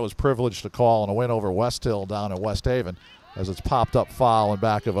game that I was privileged to call in a win over West Hill down in West Haven, as it's popped up foul in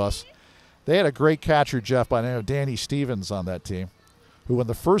back of us. They had a great catcher, Jeff, by the name of Danny Stevens on that team, who in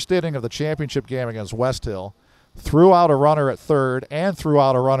the first inning of the championship game against West Hill threw out a runner at third and threw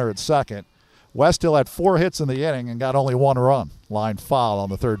out a runner at second. West Hill had 4 hits in the inning and got only 1 run. Line foul on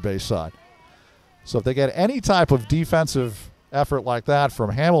the third base side. So if they get any type of defensive effort like that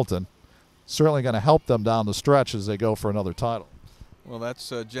from Hamilton, certainly going to help them down the stretch as they go for another title. Well,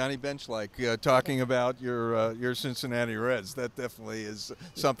 that's Johnny Bench-like talking about your Cincinnati Reds. That definitely is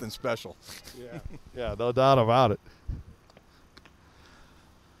something special. Yeah, no doubt about it.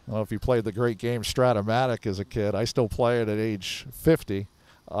 I don't know if you played the great game Stratomatic as a kid. I still play it at age 50.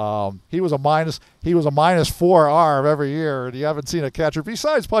 He was a -4 arm every year, and you haven't seen a catcher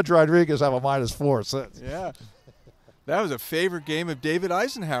besides Pudge Rodriguez have a -4 since. Yeah, that was a favorite game of David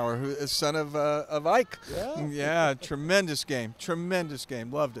Eisenhower, who is son of Ike. Yeah, tremendous game,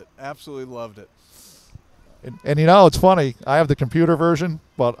 Loved it, absolutely loved it. And you know, it's funny. I have the computer version,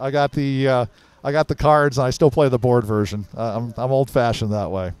 but I got the cards, and I still play the board version. I'm old-fashioned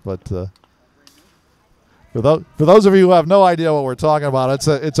that way, but. For those of you who have no idea what we're talking about,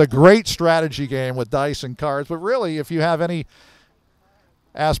 it's a great strategy game with dice and cards. But really, if you have any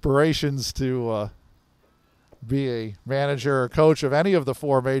aspirations to be a manager or coach of any of the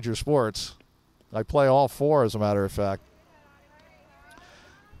 4 major sports, I play all 4, as a matter of fact.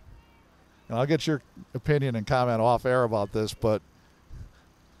 And I'll get your opinion and comment off air about this, but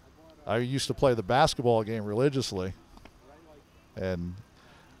I used to play the basketball game religiously, and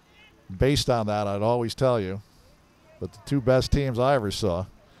based on that, I'd always tell you that the 2 best teams I ever saw,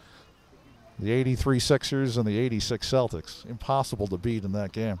 the 83 Sixers and the 86 Celtics, impossible to beat in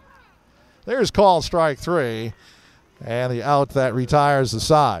that game. There's called strike 3, and the out that retires the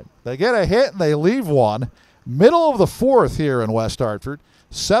side. They get a hit and they leave 1. Middle of the 4th here in West Hartford,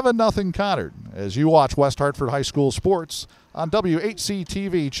 7-0 Conard, as you watch West Hartford High School sports on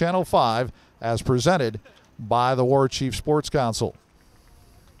WHC-TV Channel 5, as presented by the War Chief Sports Council.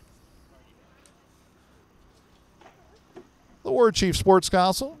 The War Chief Sports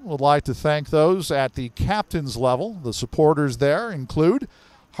Council would like to thank those at the captain's level. The supporters there include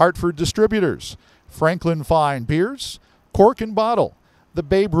Hartford Distributors, Franklin Fine Beers, Cork and Bottle, the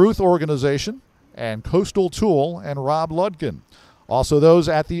Babe Ruth Organization, and Coastal Tool and Rob Ludkin. Also those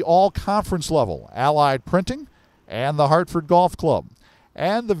at the all-conference level, Allied Printing and the Hartford Golf Club.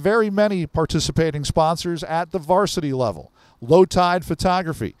 And the very many participating sponsors at the varsity level, Low Tide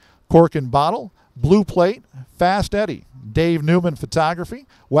Photography, Cork and Bottle, Blue Plate, Fast Eddie, Dave Newman Photography,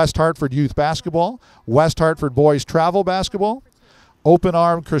 West Hartford Youth Basketball, West Hartford Boys Travel Basketball, Open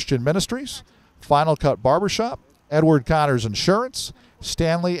Arm Christian Ministries, Final Cut Barbershop, Edward Connors Insurance,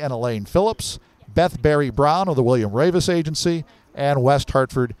 Stanley and Elaine Phillips, Beth Barry Brown of the William Ravis Agency, and West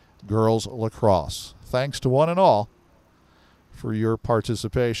Hartford Girls Lacrosse. Thanks to one and all for your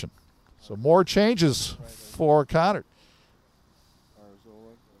participation. So more changes for Conard.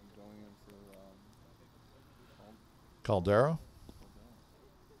 Caldero.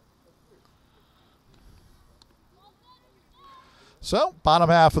 So, bottom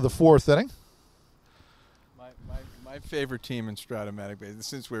half of the fourth inning. My favorite team in Stratomatic,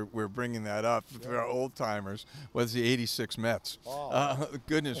 since we're bringing that up for our old timers, was the '86 Mets. Oh.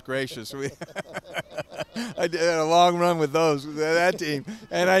 Goodness gracious, I did a long run with that team,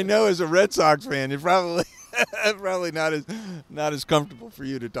 and I know as a Red Sox fan, you're probably not as comfortable for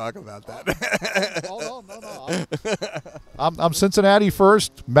you to talk about that. No. I'm Cincinnati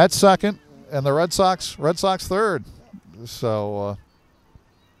first, Mets second, and the Red Sox third. So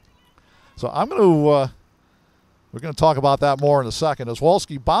I'm going to. We're going to talk about that more in a second. As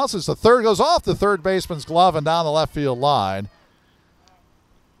Wolski bounces, the third goes off the third baseman's glove and down the left field line.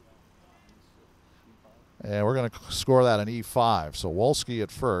 And we're going to score that an E5. So Wolski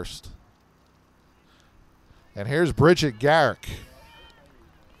at first. And here's Bridget Garrick.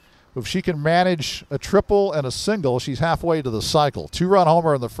 If she can manage a triple and a single, she's halfway to the cycle. 2-run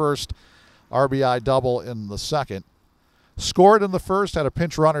homer in the first, RBI double in the second. Scored in the first, had a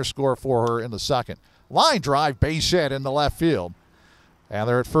pinch runner score for her in the second. Line drive, base hit in the left field. And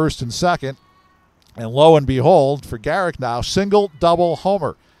they're at first and second. And lo and behold, for Garrick now, single, double,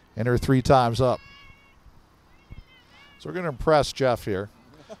 homer in her 3 times up. So we're going to impress Jeff here.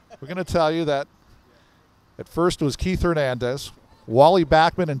 We're going to tell you that at first it was Keith Hernandez, Wally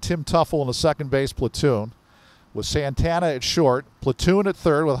Backman and Tim Tuffle in the second base platoon, with Santana at short, platoon at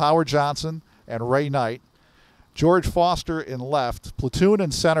third with Howard Johnson and Ray Knight, George Foster in left, platoon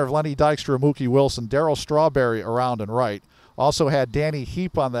in center of Lenny Dykstra, Mookie Wilson, Darryl Strawberry around and right. Also had Danny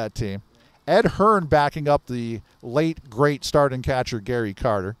Heap on that team. Ed Hearn backing up the late, great starting catcher Gary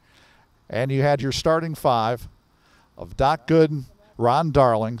Carter. And you had your starting 5 of Doc Gooden, Ron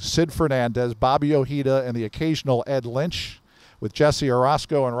Darling, Sid Fernandez, Bobby Ojeda, and the occasional Ed Lynch, with Jesse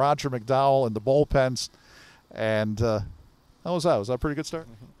Orozco and Roger McDowell in the bullpens. And how was that? Was that a pretty good start?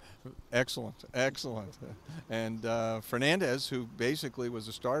 Excellent. And Fernandez, who basically was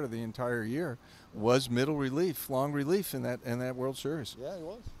the starter the entire year, was middle relief, long relief in that World Series. Yeah, he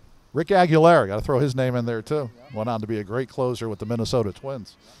was. Rick Aguilera, got to throw his name in there too. Yeah. Went on to be a great closer with the Minnesota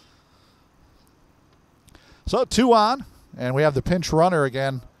Twins. So 2 on, and we have the pinch runner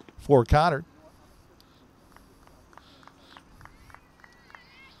again for Conard.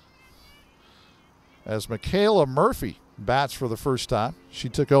 As Michaela Murphy bats for the first time. She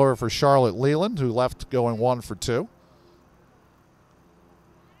took over for Charlotte Leland, who left going 1 for 2.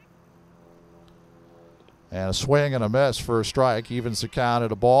 And a swing and a miss for a strike. Evens the count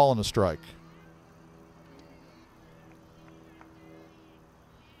at a ball and a strike.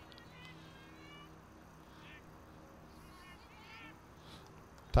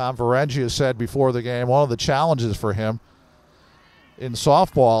 Tom Varengia said before the game, one of the challenges for him in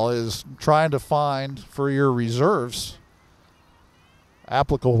softball is trying to find for your reserves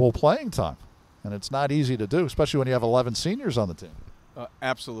applicable playing time. And it's not easy to do, especially when you have 11 seniors on the team.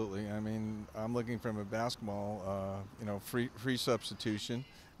 Absolutely. I mean, I'm looking from a basketball, free substitution,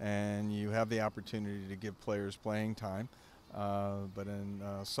 and you have the opportunity to give players playing time. But in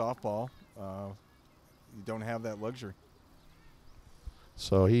softball, you don't have that luxury.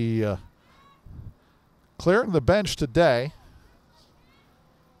 So he clearing the bench today.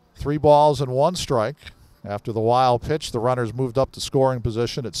 3 balls and 1 strike. After the wild pitch, the runners moved up to scoring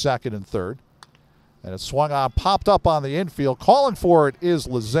position at second and third. And it swung on, popped up on the infield. Calling for it is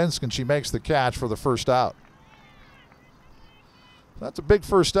Lazinsk, and she makes the catch for the first out. That's a big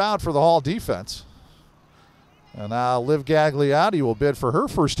first out for the Hall defense. And now Liv Gagliotti will bid for her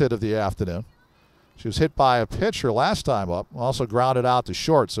first hit of the afternoon. She was hit by a pitcher last time up, also grounded out to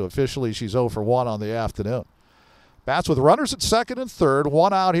short, so officially she's 0 for 1 on the afternoon. Bats with runners at second and third,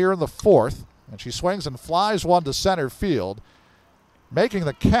 1 out here in the fourth. And she swings and flies 1 to center field. Making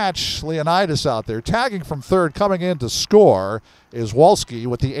the catch, Leonidas out there. Tagging from third, coming in to score is Wolski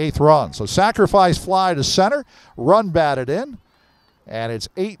with the 8th run. So sacrifice fly to center, run batted in, and it's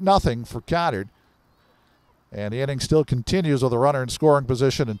 8-0 for Conard. And the inning still continues with a runner in scoring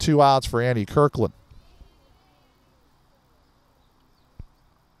position and 2 outs for Annie Kirkland.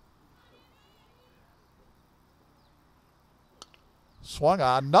 Swung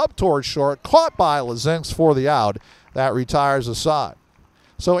on, nubbed towards short, caught by Lazinsk for the out. That retires the side.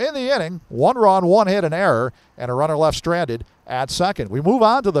 So in the inning, 1 run, 1 hit, an error, and a runner left stranded at second. We move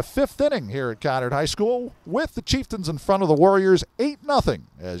on to the 5th inning here at Conard High School with the Chieftains in front of the Warriors 8-0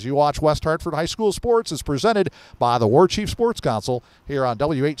 as you watch West Hartford High School Sports is presented by the War Chief Sports Council here on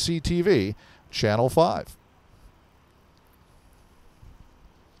WHC-TV, Channel 5.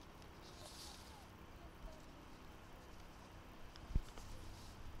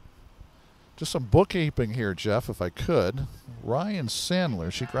 Just some bookkeeping here, Jeff, if I could. Ryan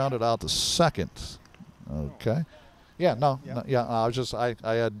Sandler, she grounded out to second. Okay. Yeah, I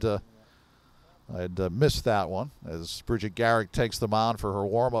had missed that one as Bridget Garrick takes the mound for her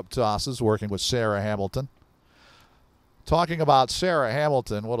warm-up tosses, working with Sarah Hamilton. Talking about Sarah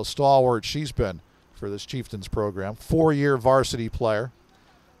Hamilton, what a stalwart she's been for this Chieftains program. 4-year varsity player,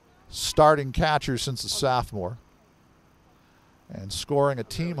 starting catcher since a sophomore, and scoring a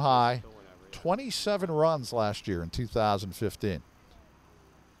team-high 27 runs last year in 2015.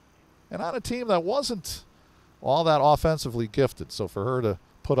 And on a team that wasn't all that offensively gifted. So for her to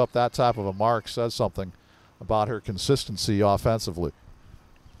put up that type of a mark says something about her consistency offensively.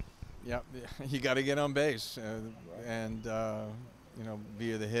 Yeah, you got to get on base via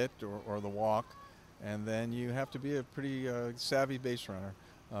the hit or the walk. And then you have to be a pretty savvy base runner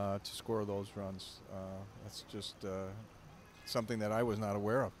to score those runs. That's just something that I was not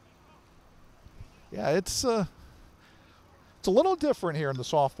aware of. Yeah, it's a little different here in the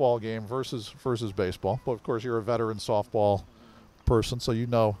softball game versus baseball. But of course, you're a veteran softball person, so you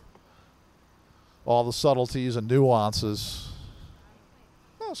know all the subtleties and nuances.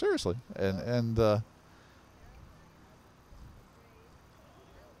 No, seriously, and so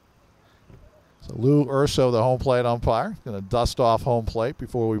Lou Urso, the home plate umpire, going to dust off home plate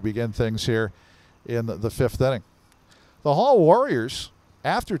before we begin things here in the 5th inning. The Hall Warriors,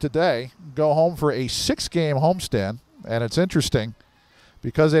 after today, go home for a 6-game homestand. And it's interesting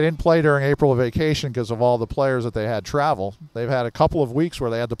because they didn't play during April vacation because of all the players that they had travel. They've had a couple of weeks where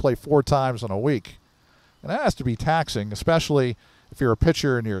they had to play 4 times in a week. And that has to be taxing, especially if you're a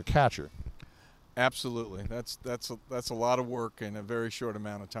pitcher and you're a catcher. Absolutely. That's a lot of work in a very short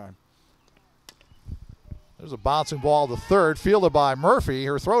amount of time. There's a bouncing ball to third, fielded by Murphy.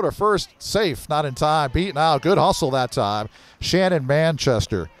 Her throw to first, safe, not in time, beaten out. Good hustle that time. Shannon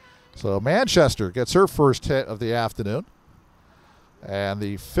Manchester. So Manchester gets her first hit of the afternoon. And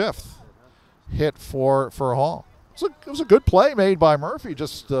the 5th hit for Hall. It was a good play made by Murphy,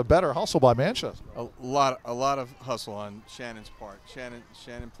 just a better hustle by Manchester. A lot of hustle on Shannon's part.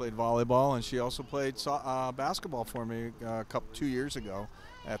 Shannon played volleyball, and she also played basketball for me 2 years ago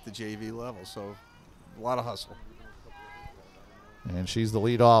at the JV level. So a lot of hustle. And she's the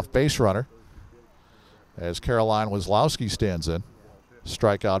leadoff base runner as Caroline Wazlowski stands in.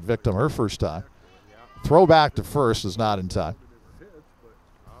 Strikeout victim her first time. Throw back to first is not in time.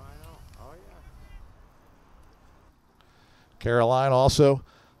 Caroline also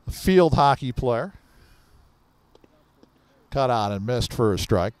a field hockey player. Cut on and missed for a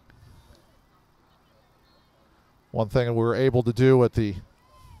strike. One thing that we were able to do at the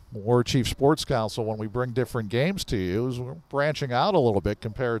War Chief Sports Council when we bring different games to you is we're branching out a little bit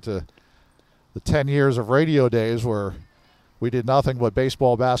compared to the 10 years of radio days where we did nothing but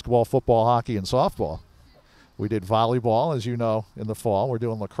baseball, basketball, football, hockey, and softball. We did volleyball, as you know, in the fall. We're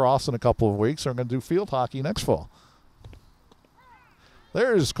doing lacrosse in a couple of weeks. We're going to do field hockey next fall.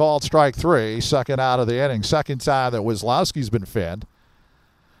 There's called strike 3, second out of the inning. Second time that Wazlowski's been fanned.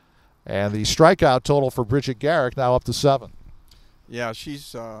 And the strikeout total for Bridget Garrick now up to 7. Yeah,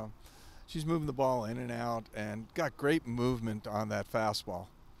 she's moving the ball in and out and got great movement on that fastball.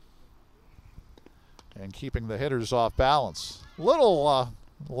 And keeping the hitters off balance. Little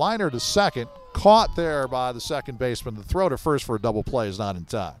liner to second, caught there by the second baseman. The throw to first for a double play is not in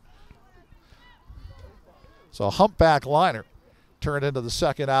time. So a humpback liner turned into the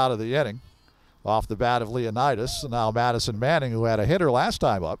second out of the inning off the bat of Leonidas. And now Madison Manning, who had a hitter last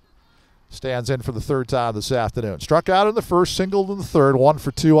time up, stands in for the 3rd time this afternoon. Struck out in the first, singled in the 3rd, 1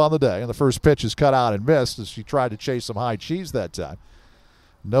 for 2 on the day. And the first pitch is cut out and missed as she tried to chase some high cheese that time.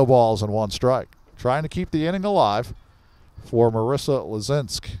 No balls and 1 strike. Trying to keep the inning alive for Marissa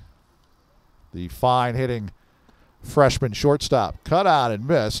Lazinsk, the fine hitting freshman shortstop. Cut out and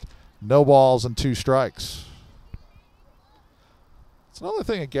missed. No balls and 2 strikes. It's another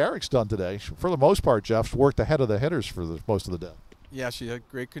thing that Garrick's done today. For the most part, Jeff's worked ahead of the hitters for most of the day. Yeah, she had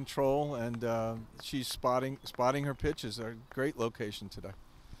great control, and she's spotting her pitches. A great location today.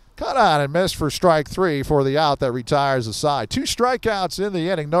 Cut on and missed for strike 3 for the out that retires the side. 2 strikeouts in the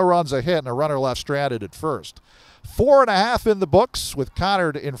inning, no runs a hit, and a runner left stranded at first. 4.5 in the books with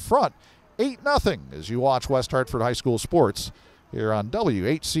Conard in front. 8-0 as you watch West Hartford High School sports here on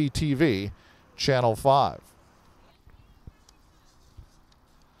WHCTV Channel 5.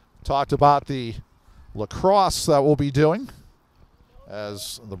 Talked about the lacrosse that we'll be doing,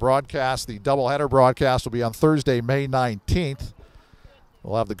 as the broadcast, the doubleheader broadcast, will be on Thursday, May 19th.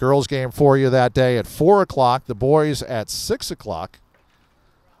 We'll have the girls' game for you that day at 4 o'clock, the boys at 6 o'clock.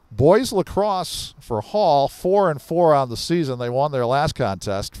 Boys lacrosse for Hall, 4-4 on the season. They won their last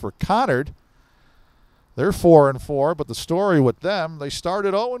contest. For Conard, they're 4-4, but the story with them, they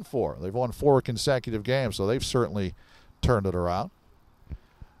started 0-4. They've won 4 consecutive games, so they've certainly turned it around.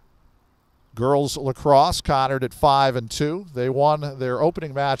 Girls lacrosse, Conard at 5-2. They won their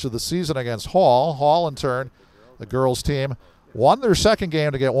opening match of the season against Hall. Hall, in turn, the girls team, won their second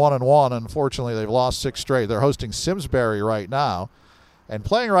game to get 1-1. Unfortunately, they've lost 6 straight. They're hosting Simsbury right now. And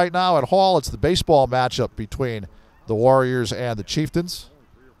playing right now at Hall, it's the baseball matchup between the Warriors and the Chieftains.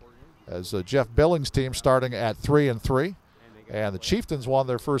 As Jeff Billings' team starting at 3-3. And the Chieftains won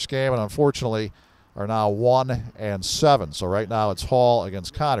their first game and unfortunately are now 1-7. So right now it's Hall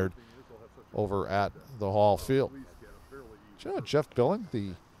against Conard over at the Hall field. Did you know Jeff Billing,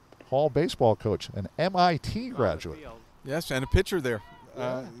 the Hall baseball coach, an MIT graduate? Yes, and a pitcher there.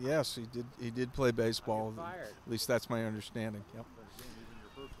 Yes, he did play baseball. At least that's my understanding. Yep.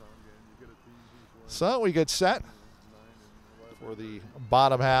 So we get set for the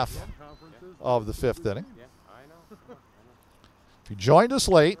bottom half of the 5th inning. If you joined us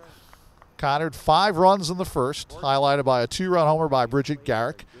late, Conard 5 runs in the first, highlighted by a 2-run homer by Bridget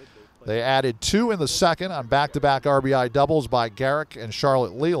Garrick. They added 2 in the second on back-to-back RBI doubles by Garrick and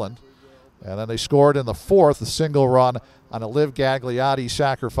Charlotte Leland. And then they scored in the 4th, a single run on a Liv Gagliotti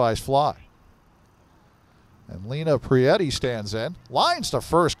sacrifice fly. And Lena Prietti stands in. Lines to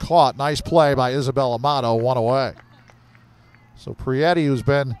first, caught. Nice play by Isabel Amato, 1 away. So Prietti, who's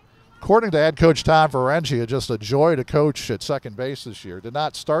been, according to head coach Tom Ferencia, just a joy to coach at second base this year, did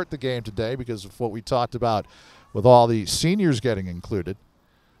not start the game today because of what we talked about with all the seniors getting included.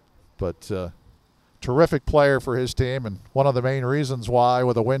 But terrific player for his team, and one of the main reasons why,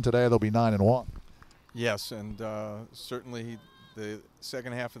 with a win today, they'll be 9-1. Yes, and certainly the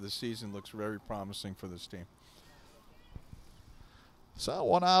second half of the season looks very promising for this team. So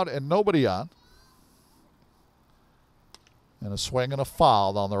 1 out and nobody on. And a swing and a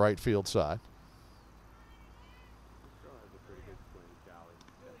foul on the right field side.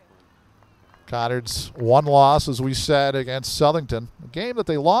 Conard's 1 loss, as we said, against Southington. A game that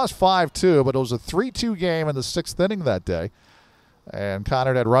they lost 5-2, but it was a 3-2 game in the 6th inning that day. And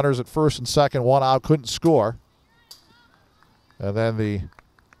Conard had runners at first and second, 1 out, couldn't score. And then the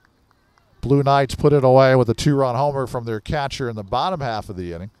Blue Knights put it away with a 2-run homer from their catcher in the bottom half of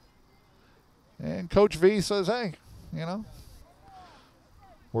the inning. And Coach V says, hey, you know,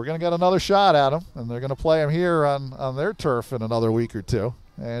 we're going to get another shot at them, and they're going to play them here on their turf in another week or two.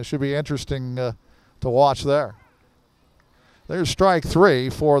 And it should be interesting to watch there. There's strike 3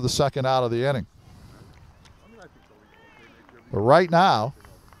 for the second out of the inning. But right now,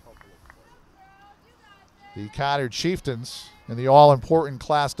 the Conard Chieftains in the all-important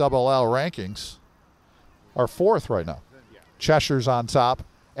Class LL rankings are 4th right now. Cheshire's on top,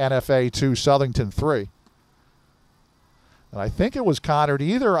 NFA 2, Southington 3. And I think it was Conard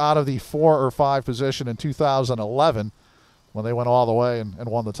either out of the 4 or 5 position in 2011 when they went all the way and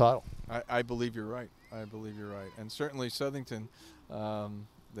won the title. I believe you're right. I believe you're right. And certainly Southington,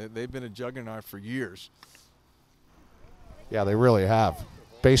 they've been a juggernaut for years. Yeah, they really have.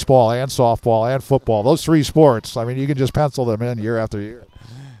 Baseball and softball and football. Those 3 sports, I mean, you can just pencil them in year after year.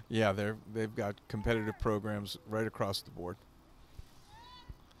 Yeah, they've got competitive programs right across the board.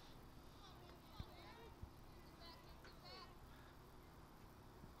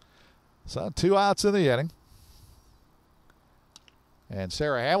 So 2 outs in the inning. And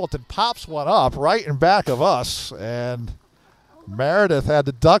Sarah Hamilton pops one up right in back of us. And Meredith had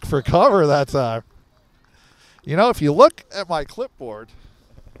to duck for cover that time. You know, if you look at my clipboard,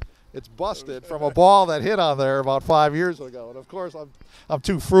 it's busted from a ball that hit on there about 5 years ago. And, of course, I'm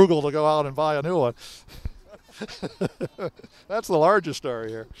too frugal to go out and buy a new one. That's the largest story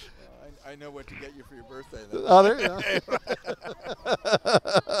here. I know what to get you for your birthday, then. Oh, there you go.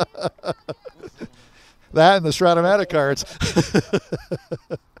 That and the Stratomatic cards.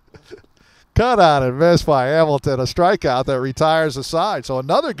 Cut on and missed by Hamilton. A strikeout that retires the side. So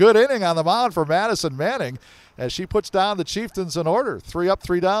another good inning on the mound for Madison Manning as she puts down the Chieftains in order. 3 up,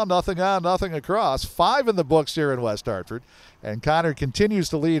 3 down, nothing on, nothing across. 5 in the books here in West Hartford. And Conard continues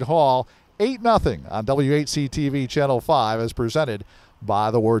to lead Hall 8-0 on WHCTV Channel 5 as presented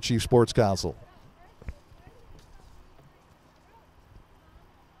by the War Chief Sports Council.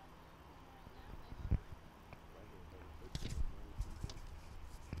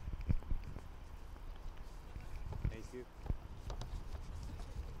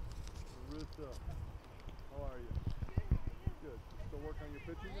 Good stuff. How are you? Good. Still working on your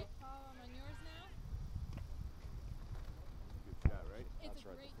pitching? Right, Paul, I'm on yours now. Good shot, right? It's a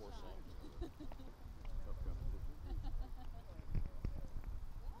great shot. Tough competition.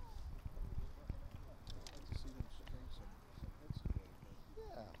 To see them string some hits together.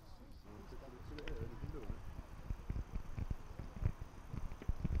 Yeah. To the air, they've been doing it.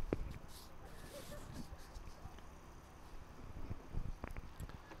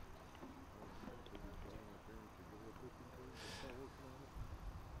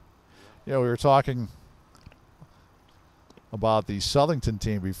 You know, we were talking about the Southington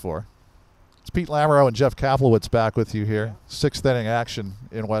team before. It's Pete Lamoureux and Jeff Kaplowitz back with you here. Sixth inning action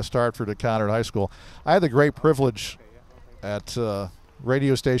in West Hartford at Conard High School. I had the great privilege at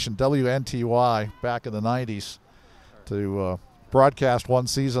radio station WNTY back in the 90s to broadcast one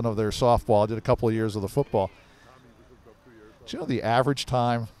season of their softball. I did a couple of years of the football. Do you know the average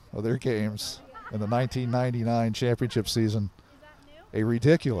time of their games in the 1999 championship season? A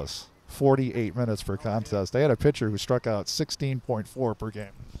ridiculous 48 minutes per contest. They had a pitcher who struck out 16.4 per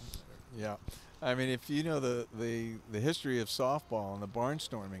game. Yeah, I mean, if you know the history of softball and the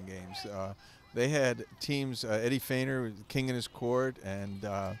barnstorming games, they had teams. Eddie Feiner, king in his court, and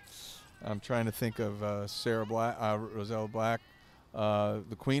I'm trying to think of Sarah Black, Rosella Black,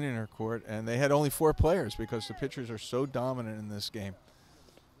 the queen in her court, and they had only 4 players because the pitchers are so dominant in this game.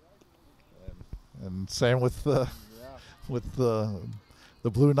 And same with the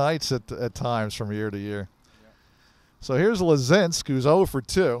Blue Knights at times from year to year. Yeah. So here's Lazinsk, who's 0 for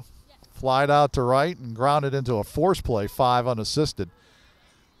 2. Flied out to right and grounded into a force play, 5 unassisted.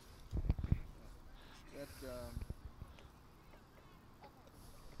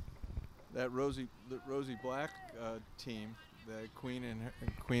 That Rosie Black team, the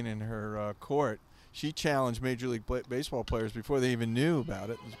queen in her court, she challenged Major League Baseball players before they even knew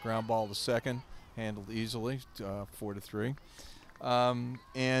about it. It was a ground ball to second, handled easily, 4-3.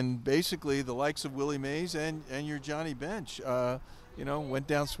 And basically the likes of Willie Mays and your Johnny Bench, went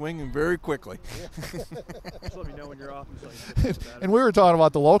down swinging very quickly. Just let me know when you're off. And we were talking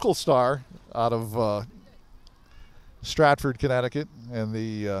about the local star out of Stratford, Connecticut, and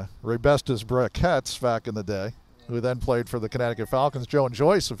the Rebestas Braquettes back in the day, who then played for the Connecticut Falcons. Joan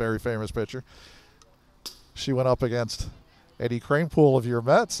Joyce, a very famous pitcher. She went up against Eddie Kranepool of your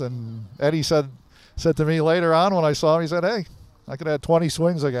Mets, and Eddie said to me later on when I saw him, he said, "Hey, I could have had 20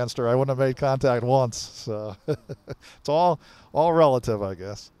 swings against her. I wouldn't have made contact once." So it's all relative, I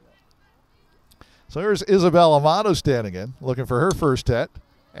guess. So here's Isabel Amato standing in, looking for her first hit,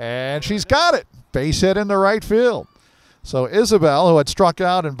 and she's got it. Base hit into right field. So Isabel, who had struck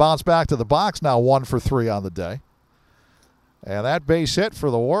out and bounced back to the box, now 1 for 3 on the day. And that base hit for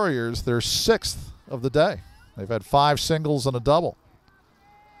the Warriors, their 6th of the day. They've had 5 singles and a double.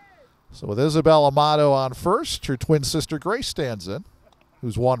 So with Isabel Amato on first, her twin sister Grace stands in,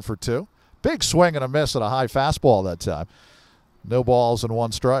 who's 1 for 2. Big swing and a miss at a high fastball that time. No balls and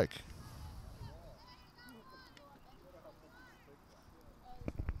 1 strike.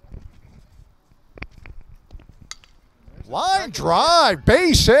 Line drive,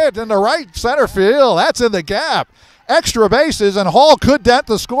 base hit in the right center field. That's in the gap. Extra bases, and Hall could dent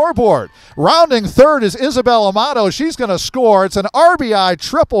the scoreboard. Rounding third is Isabel Amato. She's going to score. It's an RBI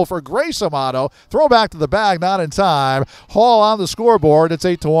triple for Grace Amato. Throw back to the bag, not in time. Hall on the scoreboard. It's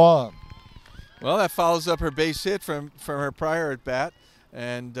 8-1. Well, that follows up her base hit from her prior at bat,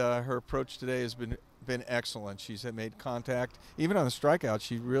 and her approach today has been excellent. She's made contact. Even on the strikeout,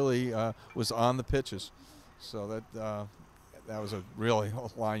 she really was on the pitches. So that was a really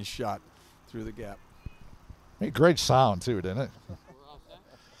line shot through the gap. Made great sound too, didn't it?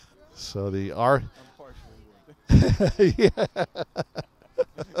 So the R. Yeah.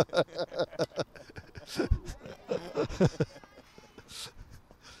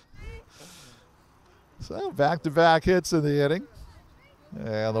 So back-to-back hits in the inning,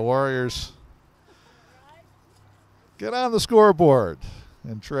 and the Warriors get on the scoreboard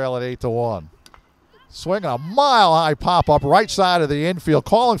and trail at 8-1. Swinging a mile-high pop-up right side of the infield.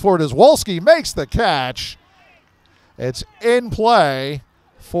 Calling for it as Wolski makes the catch. It's in play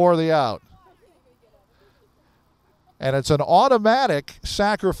for the out. And it's an automatic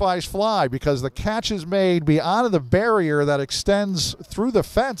sacrifice fly because the catch is made beyond the barrier that extends through the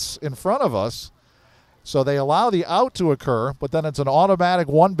fence in front of us. So they allow the out to occur, but then it's an automatic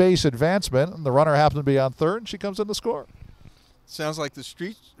one-base advancement, and the runner happens to be on third, and she comes in to score. Sounds like the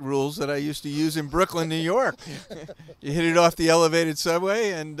street rules that I used to use in Brooklyn, New York. You hit it off the elevated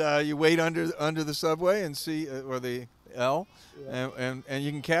subway, and you wait under the subway and see, or the L, and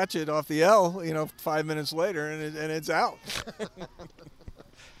you can catch it off the L, 5 minutes later, and it's out.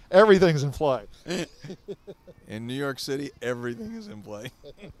 Everything's in play. In New York City, everything is in play.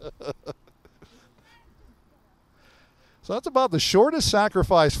 So that's about the shortest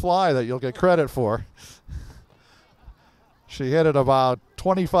sacrifice fly that you'll get credit for. She hit it about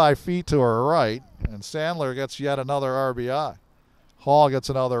 25 feet to her right, and Sandler gets yet another RBI. Hall gets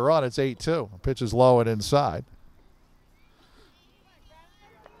another run. It's 8-2. Pitch is low and inside.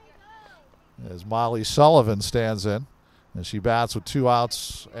 As Molly Sullivan stands in, and she bats with 2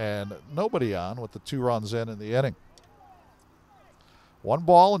 outs and nobody on with the 2 runs in the inning. 1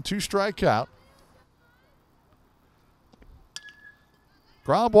 ball and 2 strike count.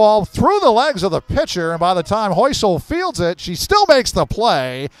 Ground ball through the legs of the pitcher, and by the time Heusel fields it, she still makes the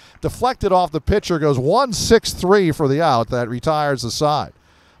play. Deflected off the pitcher, goes 1-6-3 for the out. That retires the side.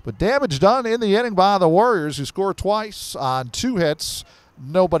 But damage done in the inning by the Warriors, who score twice on 2 hits,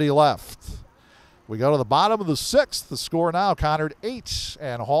 nobody left. We go to the bottom of the 6th. The score now, Conard 8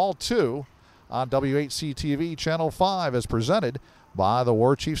 and Hall 2 on WHC-TV Channel 5 as presented by the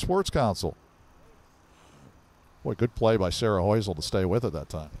War Chief Sports Council. Boy, good play by Sarah Heusel to stay with it that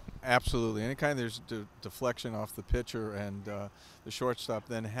time. Absolutely. Anytime there's deflection off the pitcher and the shortstop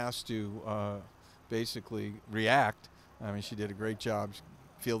then has to basically react. I mean, she did a great job. She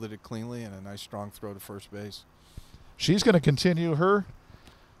fielded it cleanly and a nice strong throw to first base. She's going to continue her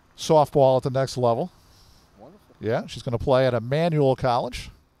softball at the next level. Wonderful. Yeah, she's going to play at Emmanuel College,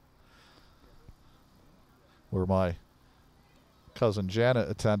 where my cousin Janet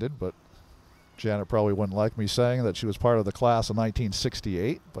attended, but Janet probably wouldn't like me saying that she was part of the class of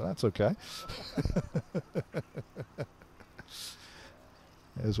 1968, but that's okay.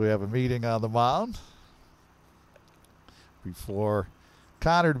 As we have a meeting on the mound before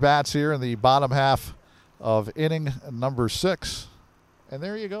Conard bats here in the bottom half of inning number 6. And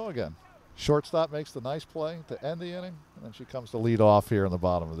there you go again. Shortstop makes the nice play to end the inning, and then she comes to lead off here in the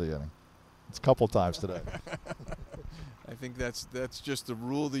bottom of the inning. It's a couple times today. I think that's just the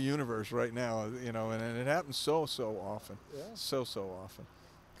rule of the universe right now, you know, and it happens so often. Yeah. So often.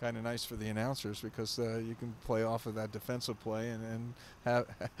 Kind of nice for the announcers because you can play off of that defensive play and have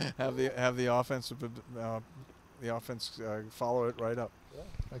the offensive the offense follow it right up. Yeah.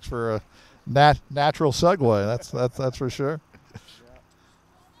 Thanks for a natural segue. That's for sure.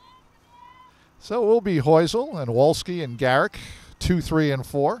 So it will be Heusel and Wolski and Garrick, 2, 3, and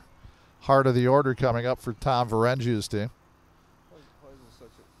 4. Heart of the order coming up for Tom Varengia's team.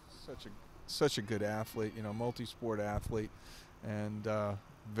 Such a good athlete, you know, multi-sport athlete, and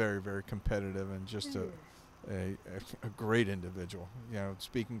very competitive, and just a great individual. You know,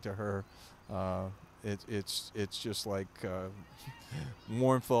 speaking to her, it's just like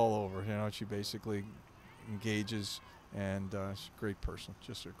warmth all over. You know, she basically engages, and she's a great person,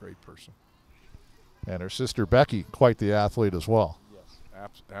 just a great person. And her sister Becky, quite the athlete as well.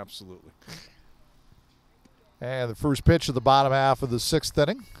 Yes, absolutely. And the first pitch of the bottom half of the 6th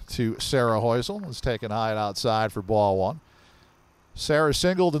inning to Sarah Heusel is taken high and outside for ball 1. Sarah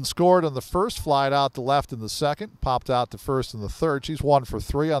singled and scored on the first, flied out to left in the second, popped out to first in the third. She's 1 for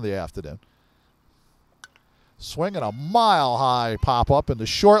 3 on the afternoon. Swinging a mile-high pop-up into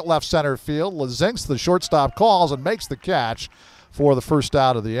short left center field. Lazinks, the shortstop, calls and makes the catch for the first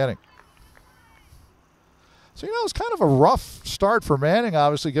out of the inning. So, you know, it's kind of a rough start for Manning,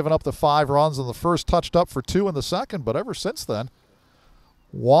 obviously giving up the 5 runs in the first, touched up for 2 in the second, but ever since then,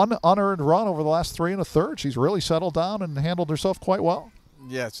 1 unearned run over the last 3 1/3. She's really settled down and handled herself quite well.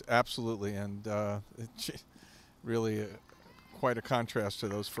 Yes, absolutely, and really quite a contrast to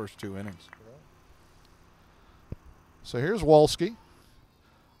those first 2 innings. So here's Wolski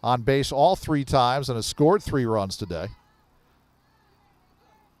on base all 3 times and has scored 3 runs today.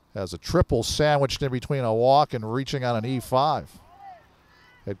 Has a triple sandwiched in between a walk and reaching on an E5.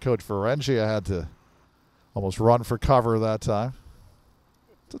 Head coach Varengia had to almost run for cover that time.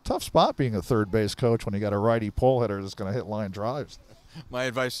 It's a tough spot being a third base coach when you got a righty pull hitter that's going to hit line drives. My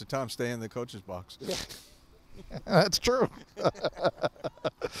advice to Tom, stay in the coach's box. Yeah. That's true.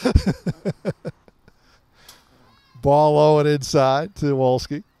 Ball low and inside to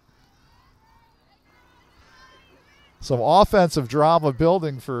Wolski. Some offensive drama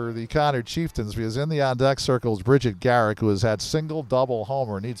building for the Conard Chieftains because in the on-deck circle is Bridget Garrick, who has had single, double,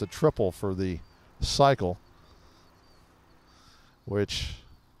 homer, needs a triple for the cycle, which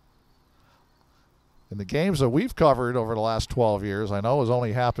in the games that we've covered over the last 12 years, I know has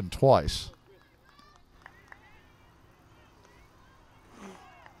only happened twice.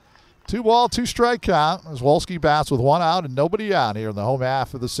 2 ball, 2 strike count as Wolski bats with 1 out and nobody on here in the home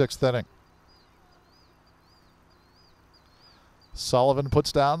half of the 6th inning. Sullivan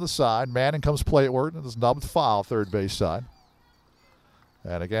puts down the side. Manning comes plateward and is nubbed foul third base side.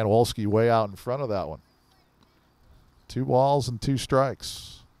 And again, Wolski way out in front of that one. 2 balls and 2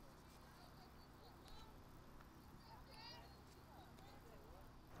 strikes.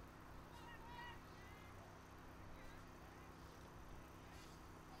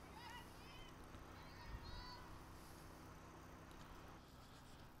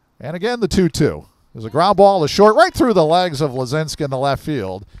 And again, the 2-2. There's a ground ball to short right through the legs of Lazinska in the left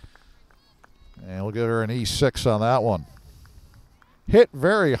field. And we'll give her an E6 on that one. Hit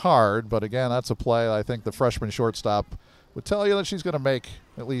very hard, but again, that's a play I think the freshman shortstop would tell you that she's going to make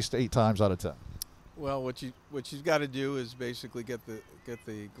at least 8 times out of 10. Well, what she's got to do is basically get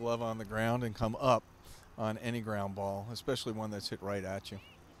the glove on the ground and come up on any ground ball, especially one that's hit right at you.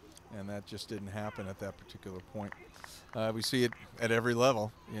 And that just didn't happen at that particular point. We see it at every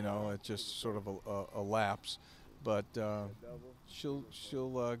level, you know, it's just sort of a lapse. But she'll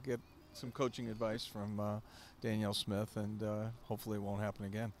get some coaching advice from Danielle Smith, and hopefully it won't happen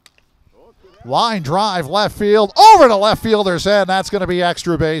again. Line drive left field, over to left fielder's head, and that's going to be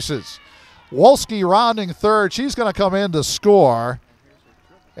extra bases. Wolski rounding third. She's going to come in to score.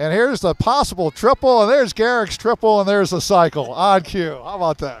 And here's the possible triple, and there's Garrick's triple, and there's the cycle on cue. How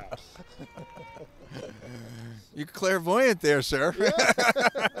about that? You're clairvoyant there, sir.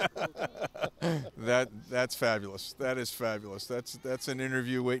 That's fabulous. That is fabulous. That's an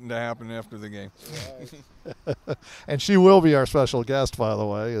interview waiting to happen after the game. And she will be our special guest, by the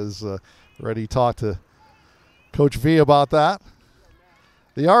way, is ready to talk to Coach V about that.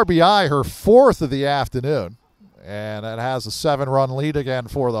 The RBI, her 4th of the afternoon, and it has a 7-run lead again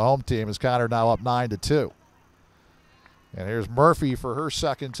for the home team as Conard now up 9-2. And here's Murphy for her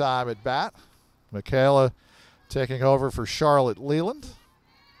 2nd time at bat. Michaela taking over for Charlotte Leland,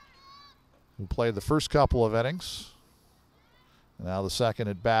 who played the first couple of innings. And now the 2nd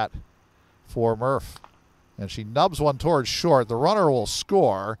at bat for Murph. And she nubs one towards short. The runner will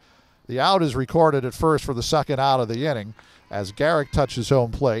score. The out is recorded at first for the 2nd out of the inning as Garrick touches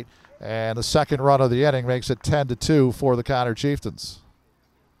home plate. And the 2nd run of the inning makes it 10-2 for the Conard Chieftains.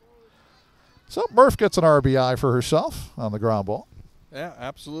 So Murph gets an RBI for herself on the ground ball. Yeah,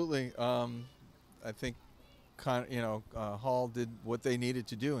 absolutely. I think Hall did what they needed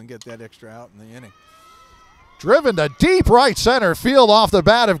to do and get that extra out in the inning. Driven to deep right center field off the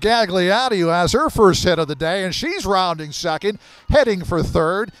bat of Gagliotti, who has her first hit of the day, and she's rounding second, heading for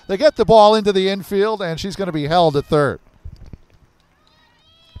third. They get the ball into the infield, and she's going to be held at third.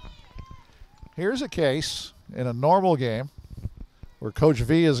 Here's a case in a normal game where Coach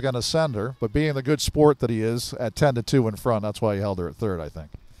V is going to send her, but being the good sport that he is at 10-2 in front, that's why he held her at third, I think.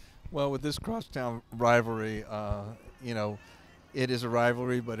 Well, with this crosstown rivalry, it is a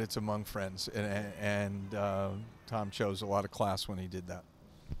rivalry, but it's among friends, and Tom chose a lot of class when he did that.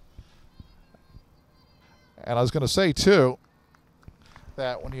 And I was going to say, too,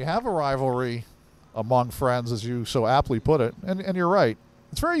 that when you have a rivalry among friends, as you so aptly put it, and you're right,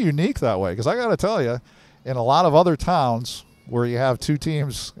 it's very unique that way, because I got to tell you, in a lot of other towns where you have 2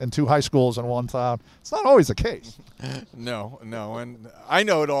 teams and 2 high schools in one town, it's not always the case. No, and I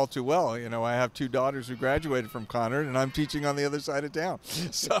know it all too well. You know, I have 2 daughters who graduated from Conard, and I'm teaching on the other side of town.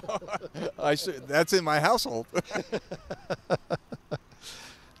 So that's in my household.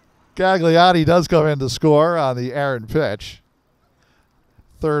 Gagliotti does come in to score on the errant pitch.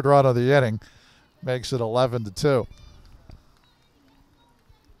 3rd run of the inning makes it 11-2.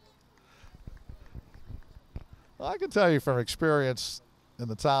 I can tell you from experience in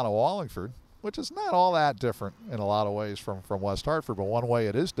the town of Wallingford, which is not all that different in a lot of ways from West Hartford, but one way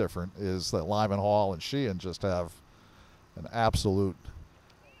it is different is that Lyman Hall and Sheehan just have an absolute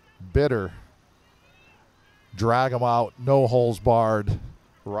bitter, drag them out, no holes barred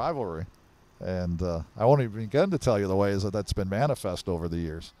rivalry. And I won't even begin to tell you the ways that that's been manifest over the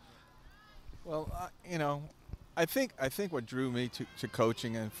years. Well, I think what drew me to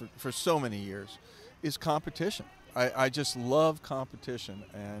coaching and for so many years is competition. I just love competition,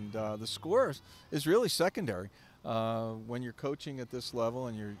 and the score is really secondary. When you're coaching at this level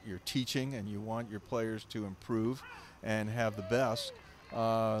and you're teaching and you want your players to improve and have the best,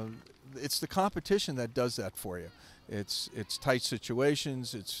 it's the competition that does that for you. It's tight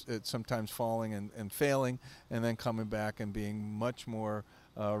situations, it's sometimes falling and failing, and then coming back and being much more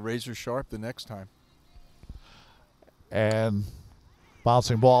razor sharp the next time. And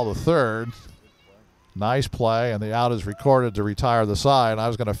bouncing ball to third. Nice play, and the out is recorded to retire the side. And I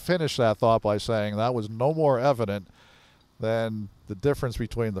was going to finish that thought by saying that was no more evident than the difference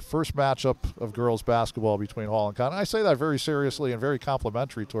between the first matchup of girls basketball between Hall and Conard. I say that very seriously and very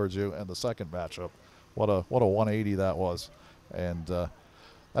complimentary towards you, and the second matchup. What a 180 that was. And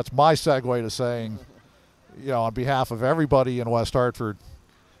that's my segue to saying, on behalf of everybody in West Hartford,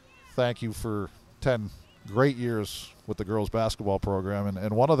 thank you for 10 great years with the girls basketball program.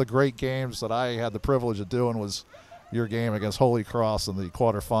 And one of the great games that I had the privilege of doing was your game against Holy Cross in the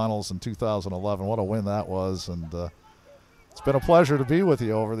quarterfinals in 2011. What a win that was. And it's been a pleasure to be with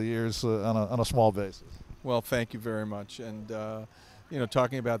you over the years on a small basis. Well, thank you very much. And, you know,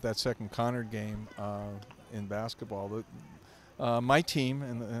 talking about that second Conard game in basketball, my team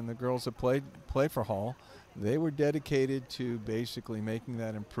and the girls that play for Hall, they were dedicated to basically making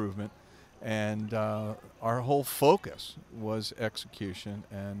that improvement. And our whole focus was execution.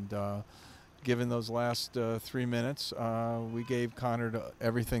 And given those last 3 minutes, we gave Conard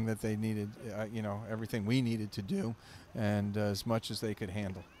everything that they needed, you know, everything we needed to do, and as much as they could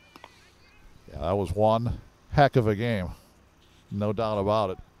handle. Yeah, that was one heck of a game, no doubt about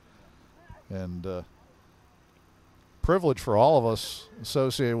it. And privilege for all of us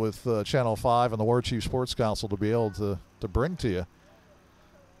associated with Channel 5 and the War Chief Sports Council to be able to bring to you.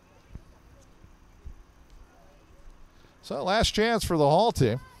 So last chance for the Hall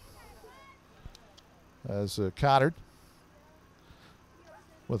team as Conard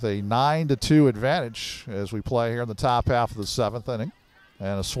with a 9-2 advantage as we play here in the top half of the 7th inning.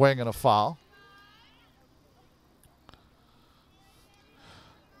 And a swing and a foul.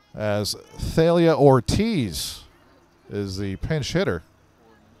 As Thalia Ortiz is the pinch hitter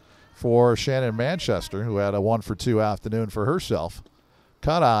for Shannon Manchester, who had a 1-for-2 afternoon for herself.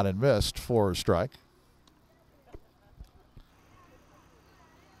 Cut on and missed for a strike.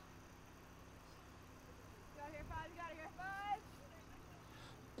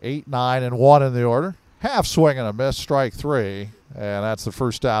 8, 9, and 1 in the order. Half swing and a miss, strike 3, and that's the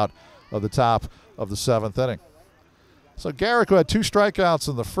first out of the top of the 7th inning. So Garrick, who had 2 strikeouts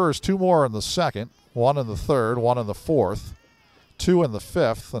in the first, 2 more in the second, 1 in the third, 1 in the fourth, 2 in the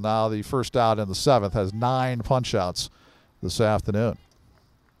fifth, and now the first out in the 7th, has 9 punch-outs this afternoon.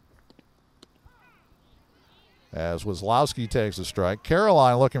 As Wazlowski takes a strike.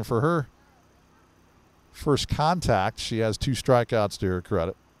 Caroline looking for her first contact. She has 2 strikeouts to her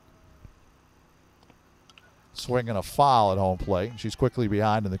credit. Swing and a foul at home plate. She's quickly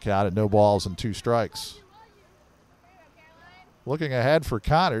behind in the count at no balls and 2 strikes. Looking ahead for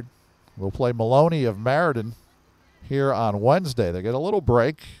Conard, we'll play Maloney of Meriden here on Wednesday. They get a little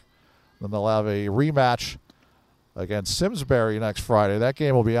break. Then they'll have a rematch against Simsbury next Friday. That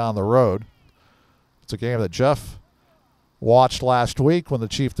game will be on the road. It's a game that Jeff watched last week when the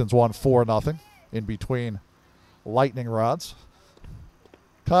Chieftains won 4-0 in between lightning rods.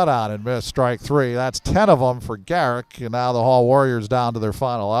 Cut on and miss, strike 3. That's 10 of them for Garrick, and now the Hall Warriors down to their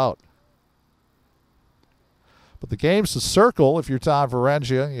final out. But the games to circle, if you're Tom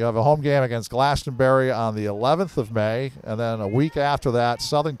Varengia, you have a home game against Glastonbury on the 11th of May, and then a week after that,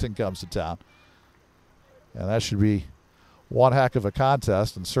 Southington comes to town. And that should be one heck of a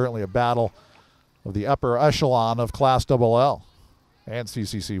contest, and certainly a battle of the upper echelon of Class LL and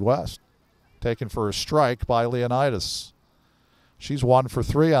CCC West. Taken for a strike by Leonidas. She's 1 for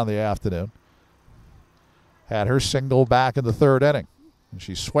 3 on the afternoon. Had her single back in the 3rd inning. And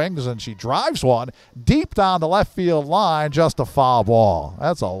she swings and she drives one deep down the left field line, just a foul ball.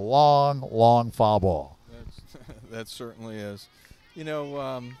 That's a long, long foul ball. That certainly is. You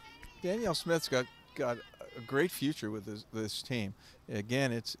know, Danielle Smith's got a great future with this team.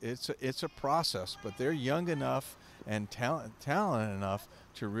 Again, it's a process, but they're young enough and talented enough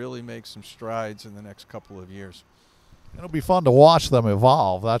to really make some strides in the next couple of years. It'll be fun to watch them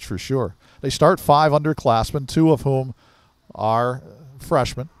evolve, that's for sure. They start 5 underclassmen, 2 of whom are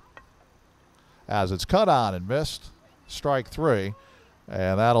freshmen. As it's cut on and missed, strike 3,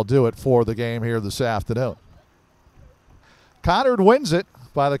 and that'll do it for the game here this afternoon. Conard wins it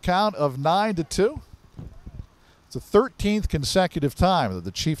by the count of 9-2. It's the 13th consecutive time that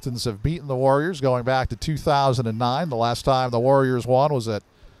the Chieftains have beaten the Warriors, going back to 2009. The last time the Warriors won was at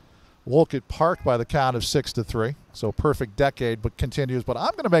Wolcott Park by the count of 6-3. So perfect decade, but continues. But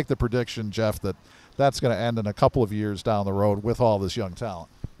I'm going to make the prediction, Jeff, that that's going to end in a couple of years down the road with all this young talent.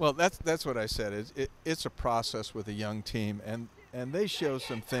 Well, that's what I said. It's a process with a young team, and they show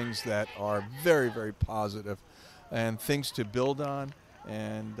some things that are very, very positive and things to build on.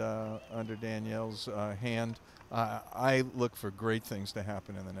 And under Danielle's hand, I look for great things to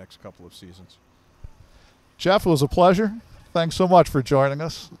happen in the next couple of seasons. Jeff, it was a pleasure. Thanks so much for joining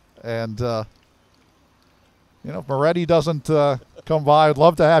us. And, you know, if Moretti doesn't come by, I'd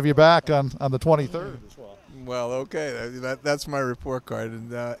love to have you back on the 23rd as well. Well, okay, that's my report card,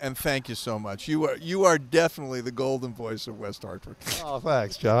 and thank you so much. You are definitely the golden voice of West Hartford. Oh,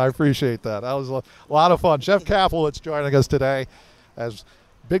 thanks, Jeff. I appreciate that. That was a lot of fun. Jeff Kaplowitz joining us today as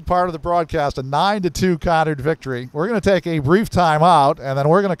Big part of the broadcast, a 9-2 Conard victory. We're going to take a brief time out, and then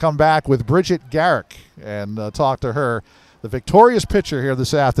we're going to come back with Bridget Garrick and talk to her, the victorious pitcher here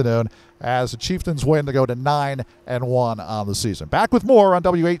this afternoon, as the Chieftains win to go to 9-1 on the season. Back with more on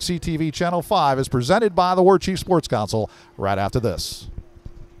WHCTV Channel 5 is presented by the War Chief Sports Council right after this.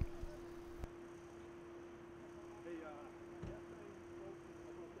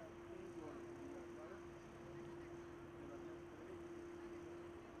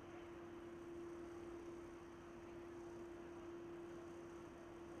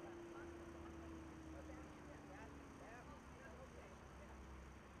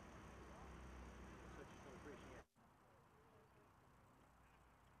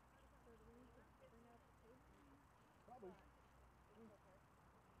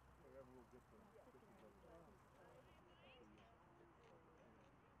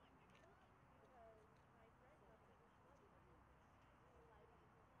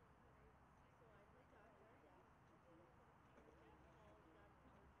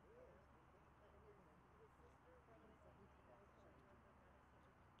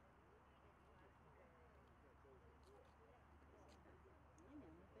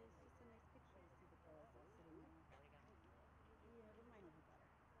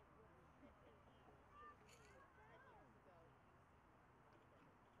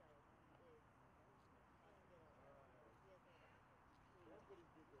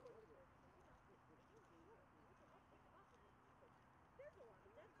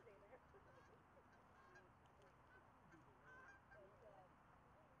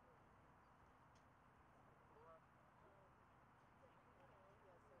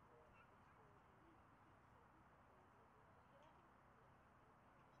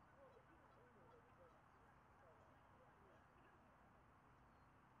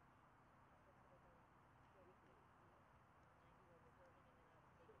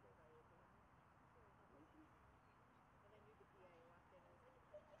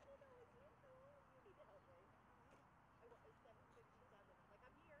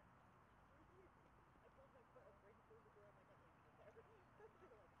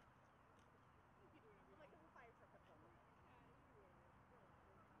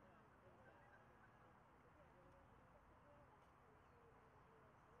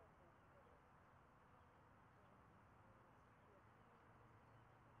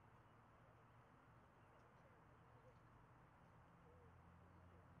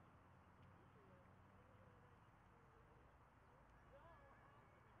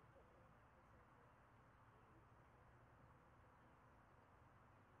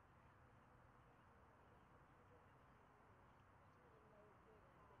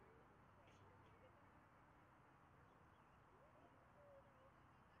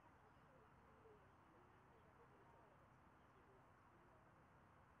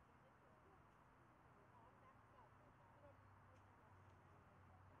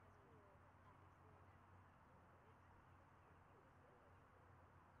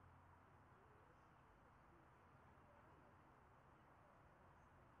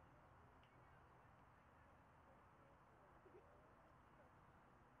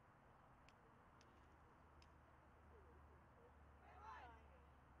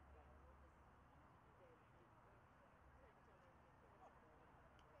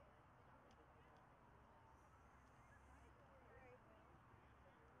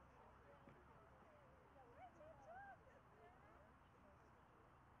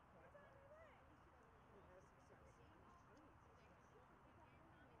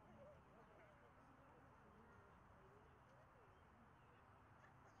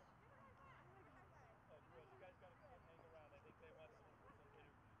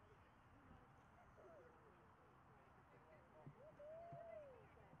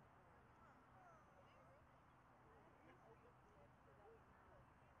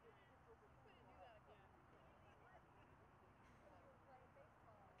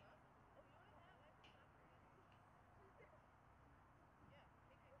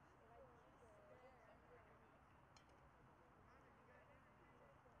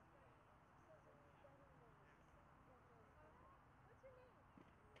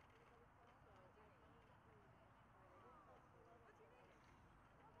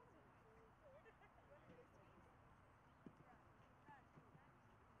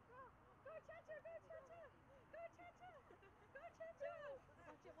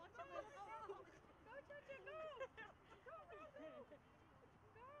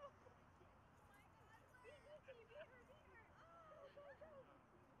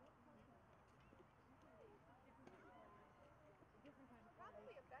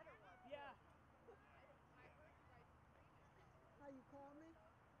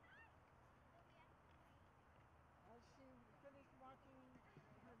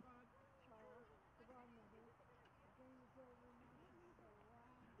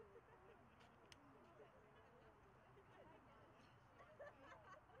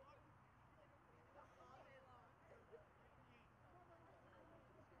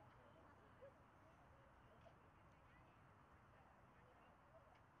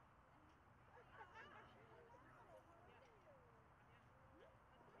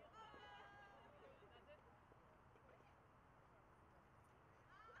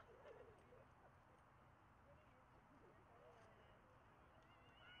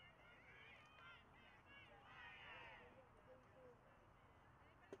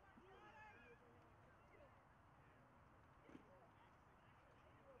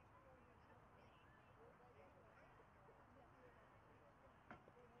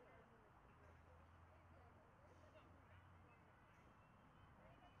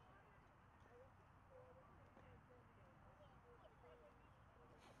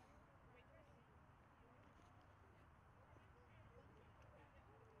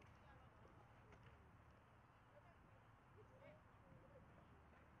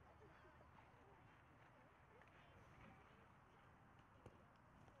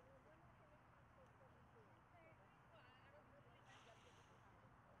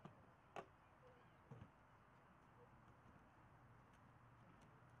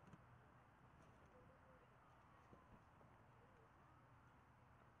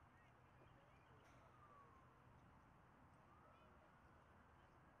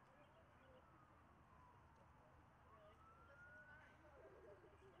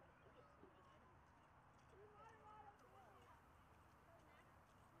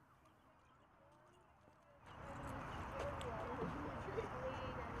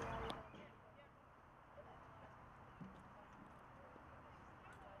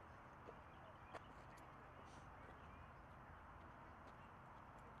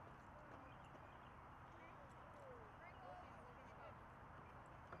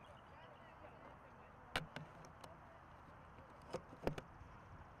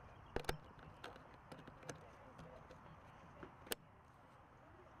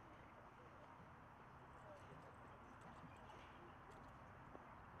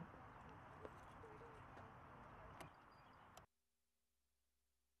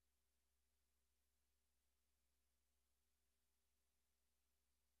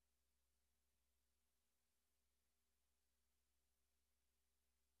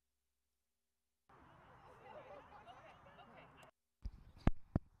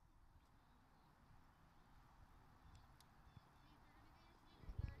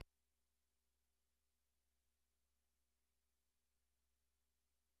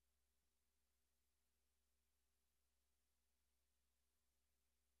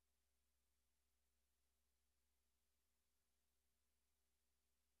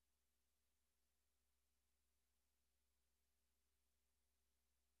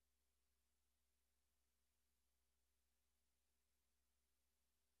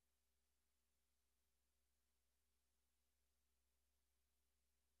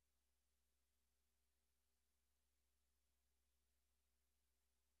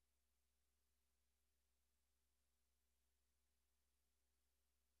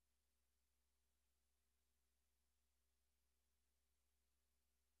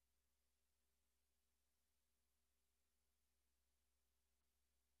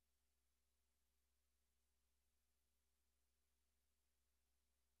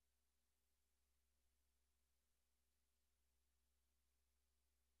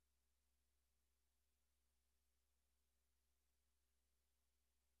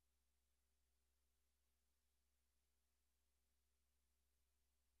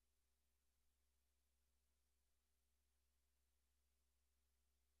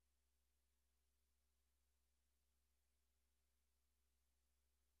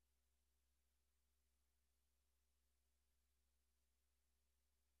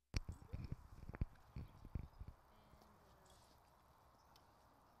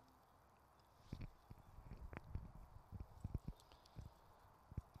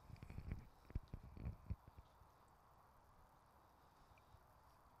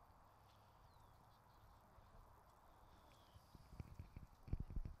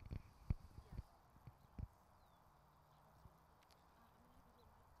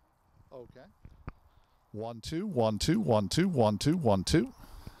 Okay. 1-2, 1-2, 1-2, 1-2, 1-2.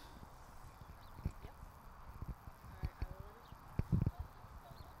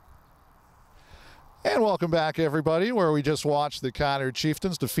 And welcome back, everybody, where we just watched the Conard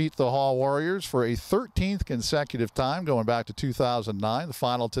Chieftains defeat the Hall Warriors for a 13th consecutive time, going back to 2009. The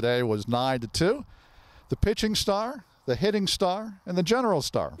final today was 9-2. The pitching star, the hitting star, and the general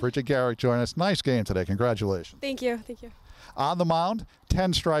star, Bridget Garrick, joined us. Nice game today. Congratulations. Thank you. Thank you. On the mound,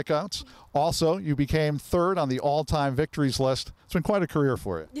 10 strikeouts. Also, you became third on the all-time victories list. It's been quite a career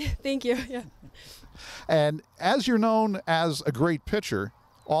for you. Yeah, thank you. Yeah. And as you're known as a great pitcher,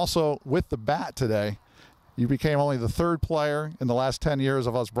 also with the bat today, you became only the third player in the last 10 years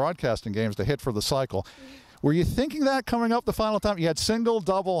of us broadcasting games to hit for the cycle. Were you thinking that coming up the final time? You had single,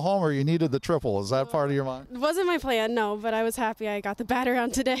 double, homer. You needed the triple. Is that part of your mind? It wasn't my plan, no, but I was happy I got the bat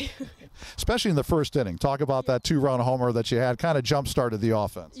around today. Especially in the first inning. Talk about that two-run homer that you had. Kind of jump-started the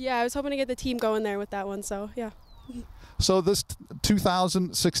offense. Yeah, I was hoping to get the team going there with that one, so yeah. So this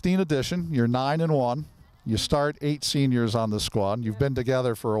 2016 edition, you're 9-1. You start 8 seniors on the squad. You've been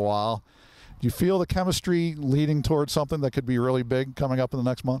together for a while. Do you feel the chemistry leading towards something that could be really big coming up in the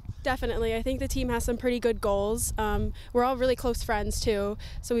next month? Definitely. I think the team has some pretty good goals. We're all really close friends, too,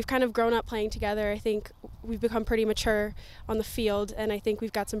 so we've kind of grown up playing together. I think we've become pretty mature on the field, and I think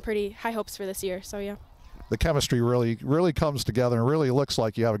we've got some pretty high hopes for this year, so yeah. The chemistry really comes together and really looks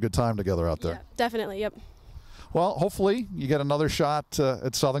like you have a good time together out there. Yeah, definitely, yep. Well, hopefully you get another shot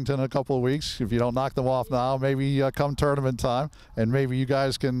at Southington in a couple of weeks. If you don't knock them off now, maybe come tournament time, and maybe you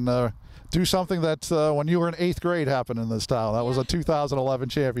guys can do something that when you were in 8th grade happened in this town. That was a 2011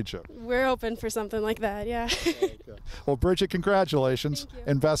 championship. We're open for something like that, yeah. Okay. Well, Bridget, congratulations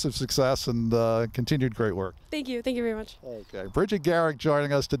and best of success and continued great work. Thank you. Thank you very much. Okay. Bridget Garrick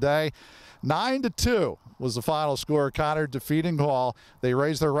joining us today. 9-2 was the final score. Conard defeating Hall. They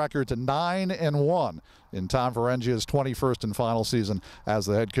raised their record to 9-1 in Tom Ferengia's 21st and final season as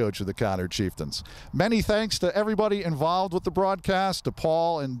the head coach of the Conard Chieftains. Many thanks to everybody involved with the broadcast, to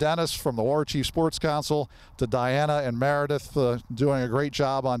Paul and Dennis from the War Chief Sports Council, to Diana and Meredith doing a great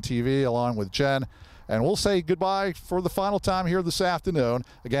job on TV along with Jen. And we'll say goodbye for the final time here this afternoon.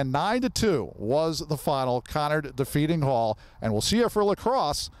 Again, 9-2 was the final. Conard defeating Hall. And we'll see you for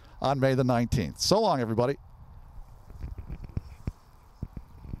lacrosse on May the 19th. So long, everybody.